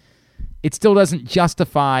 but it still doesn't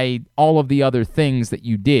justify all of the other things that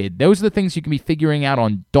you did. Those are the things you can be figuring out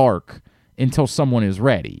on Dark until someone is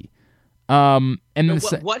ready.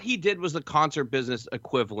 What he did was the concert business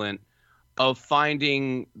equivalent of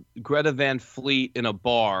finding Greta Van Fleet in a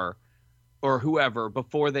bar or whoever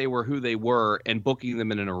before they were who they were and booking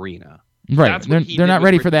them in an arena. Right. They're not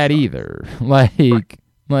ready for that either. They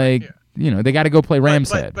got to go play Ram's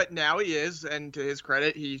Head. But now he is, and to his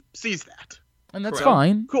credit, he sees that. And that's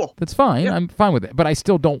fine. Cool. That's fine. Yeah. I'm fine with it. But I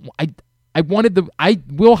still don't.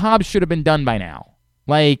 Will Hobbs should have been done by now.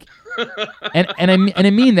 Like, and I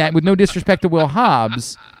mean that with no disrespect to Will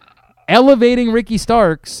Hobbs. Elevating Ricky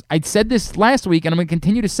Starks, I said this last week, and I'm going to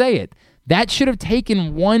continue to say it. That should have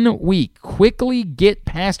taken 1 week. Quickly get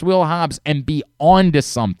past Will Hobbs and be on to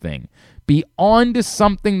something. Be on to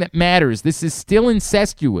something that matters. This is still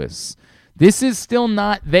incestuous. This is still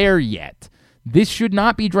not there yet. This should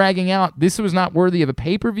not be dragging out. This was not worthy of a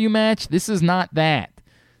pay-per-view match. This is not that.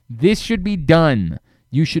 This should be done.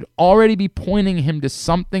 You should already be pointing him to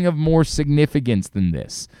something of more significance than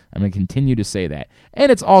this. I'm going to continue to say that.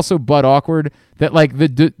 And it's also butt awkward that like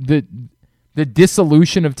the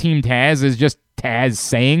dissolution of Team Taz is just Taz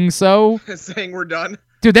saying so. Saying we're done.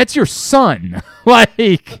 Dude, that's your son.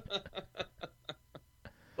 Like,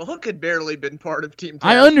 well, Hook had barely been part of Team Taz.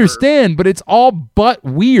 I understand, but it's all but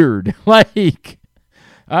weird. Like,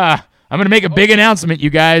 I'm going to make a big announcement, you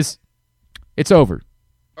guys. It's over.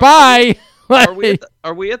 Bye. Are we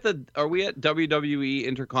at WWE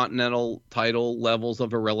Intercontinental title levels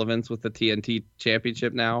of irrelevance with the TNT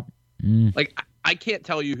Championship now? Like, I can't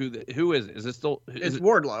tell you who is it? Is it still? It's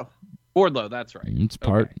Wardlow. Wardlow, that's right. It's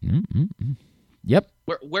part. Okay. Yep.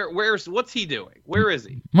 What's he doing? Where is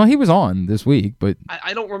he? Well, he was on this week, but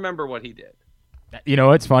I don't remember what he did. you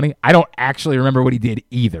know, it's funny. I don't actually remember what he did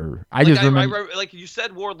either. I just remember. Like you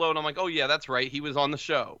said Wardlow, and I'm like, oh yeah, that's right. He was on the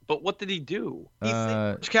show. But what did he do? He's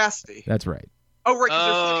Orange Cassidy. That's right. Oh, right. 'Cause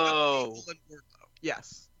they're setting up Lethal and Wardlow.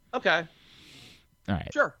 Yes. Okay. All right.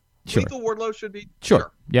 Sure. Sure. Lethal Wardlow should be.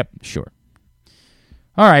 Sure. Yep. Sure.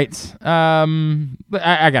 All right.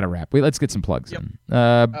 I got to wrap. Let's get some plugs in.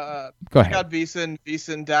 Go Check ahead. out VSiN,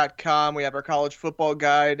 VSiN.com. We have our college football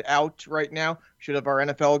guide out right now. Should have our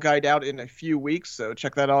NFL guide out in a few weeks, so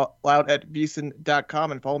check that all out at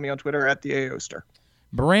VSiN.com and follow me on Twitter at the AOster.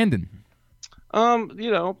 Brandon.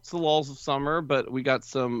 You know, it's the lulls of summer, but we got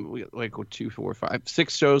 2, 4, 5,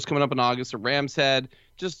 6 shows coming up in August at Rams Head.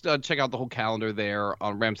 Just check out the whole calendar there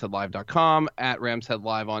on ramsheadlive.com, at Ramshead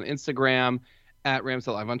Live on Instagram, at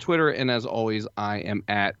Ramshead Live on Twitter, and as always, I am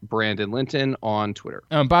at Brandon Linton on Twitter.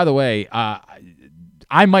 By the way,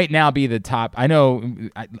 I might now be the top. I know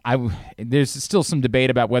there's still some debate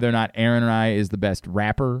about whether or not Aaron and I is the best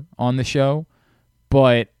rapper on the show,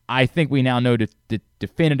 but I think we now know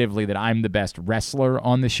definitively that I'm the best wrestler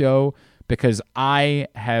on the show because I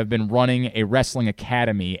have been running a wrestling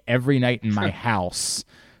academy every night in my house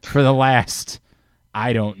for the last,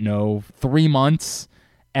 3 months.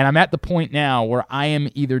 And I'm at the point now where I am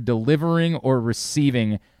either delivering or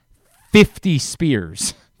receiving 50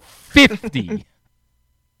 spears. 50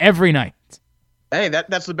 every night. Hey,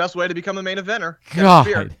 that's the best way to become the main eventer.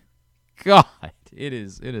 God, it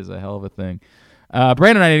is a hell of a thing.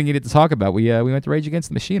 Brandon and I didn't get to talk about. We went to Rage Against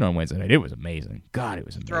the Machine on Wednesday night. It was amazing. God, it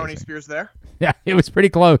was amazing. Throw any spears there? Yeah, it was pretty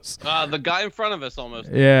close. The guy in front of us almost.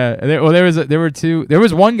 Yeah. There were two. There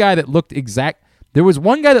was one guy that looked exact. There was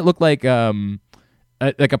one guy that looked like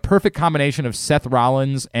a perfect combination of Seth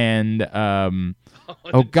Rollins and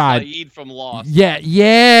oh God, Saeed from Lost.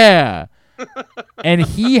 Yeah. And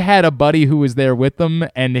he had a buddy who was there with them,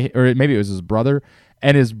 or maybe it was his brother,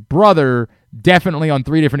 and his brother definitely on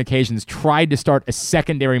 3 different occasions tried to start a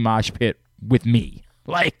secondary mosh pit with me,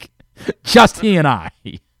 like just he and I.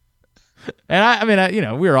 And I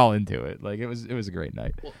mean, we were all into it. Like it was a great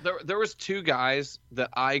night. Well, there was 2 guys that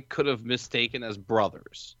I could have mistaken as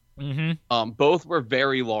brothers. Mm-hmm. Both were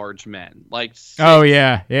very large men, like 6, oh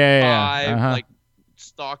yeah, 5, uh-huh. like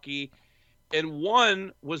stocky, and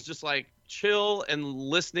one was just like chill and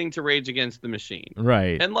listening to Rage Against the Machine,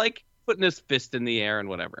 right, and like putting his fist in the air and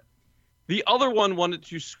whatever. The other one wanted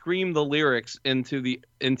to scream the lyrics into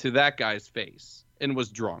that guy's face and was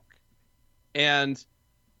drunk. And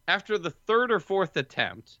after the 3rd or 4th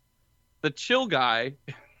attempt, the chill guy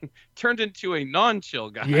turned into a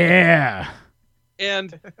non-chill guy. Yeah.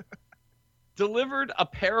 And delivered a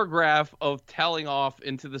paragraph of telling off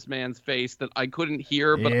into this man's face that I couldn't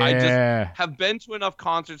hear, but I just have been to enough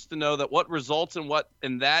concerts to know that what results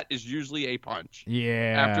in that is usually a punch.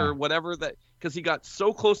 Yeah. After whatever that, because he got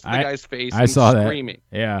so close to the guy's face I and saw screaming.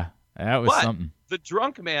 That. Yeah. That was something. The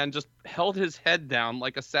drunk man just held his head down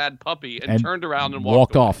like a sad puppy and turned around and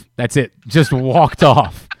walked off. That's it. Just walked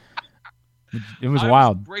off. It was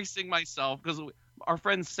wild. I was bracing myself because our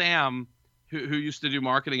friend Sam, who used to do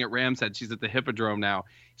marketing at Rams Head, she's at the Hippodrome now.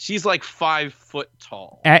 She's like 5 foot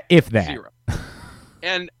tall. If that. 0.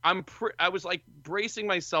 And I was like bracing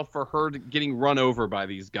myself for her getting run over by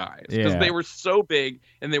these guys because they were so big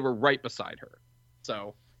and they were right beside her.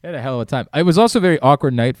 So I had a hell of a time. It was also a very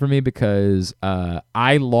awkward night for me because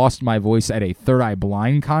I lost my voice at a Third Eye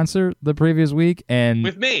Blind concert the previous week. And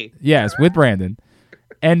with me. Yes, with Brandon.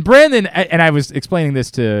 And Brandon, and I was explaining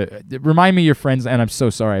this to remind me of your friends, and I'm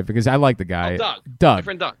so sorry because I like the guy. Oh, Doug. My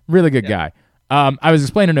friend Doug. Really good guy. I was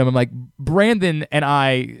explaining to him, I'm like, Brandon and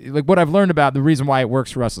I, like what I've learned about the reason why it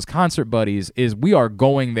works for us as concert buddies is we are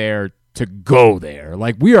going there to go there.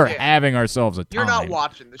 Like we are having ourselves a time. You're not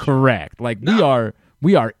watching the show. Correct. Like we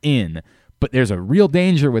are in, but there's a real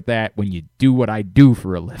danger with that when you do what I do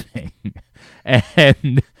for a living.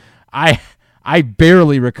 And I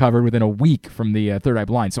barely recovered within a week from the Third Eye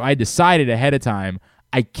Blind. So I decided ahead of time,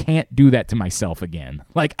 I can't do that to myself again.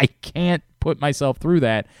 Like, I can't put myself through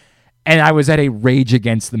that. And I was at a Rage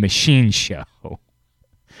Against the Machine show.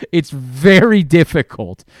 It's very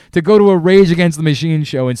difficult to go to a Rage Against the Machine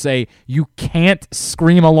show and say, you can't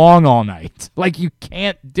scream along all night. Like, you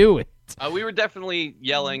can't do it. We were definitely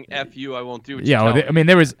yelling, F you, I won't do what you tell me. I mean,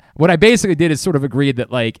 there was, what I basically did is sort of agreed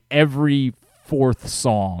that, like, every fourth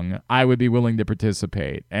song, I would be willing to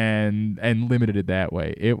participate, and limited it that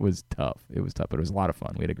way. It was tough. It was a lot of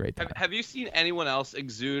fun. We had a great time. Have you seen anyone else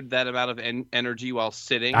exude that amount of energy while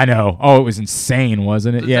sitting? I know. Oh, it was insane,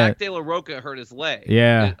 wasn't it? Yeah. Zach De La Rocha hurt his leg.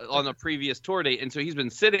 Yeah. On the previous tour date, and so he's been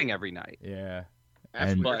sitting every night. Yeah.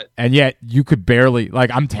 But And yet you could barely,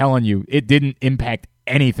 like, I'm telling you, it didn't impact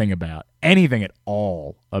anything at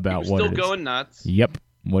all about he what was it still is. going nuts. Yep,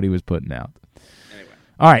 what he was putting out. Anyway.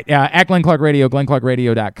 All right, at Glenn Clark Radio,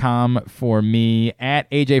 glennclarkradio.com for me, at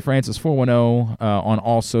AJ Francis 410 on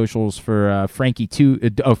all socials for Frankie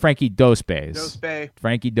Dospace.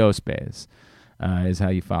 Frankie Dospace is how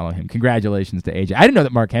you follow him. Congratulations to AJ. I didn't know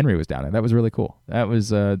that Mark Henry was down there. That was really cool. That was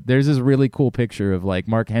there's this really cool picture of like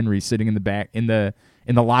Mark Henry sitting in the back in the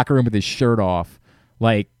locker room with his shirt off,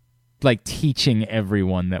 like teaching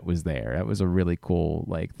everyone that was there. That was a really cool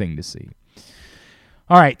thing to see.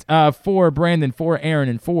 All right, for Brandon, for Aaron,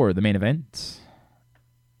 and for the main event.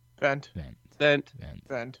 Vent.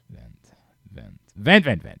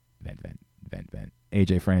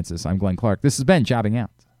 AJ Francis, I'm Glenn Clark. This has been Jobbing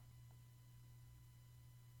Out.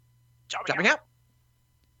 Jobbing out.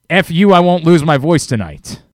 F you, I won't lose my voice tonight.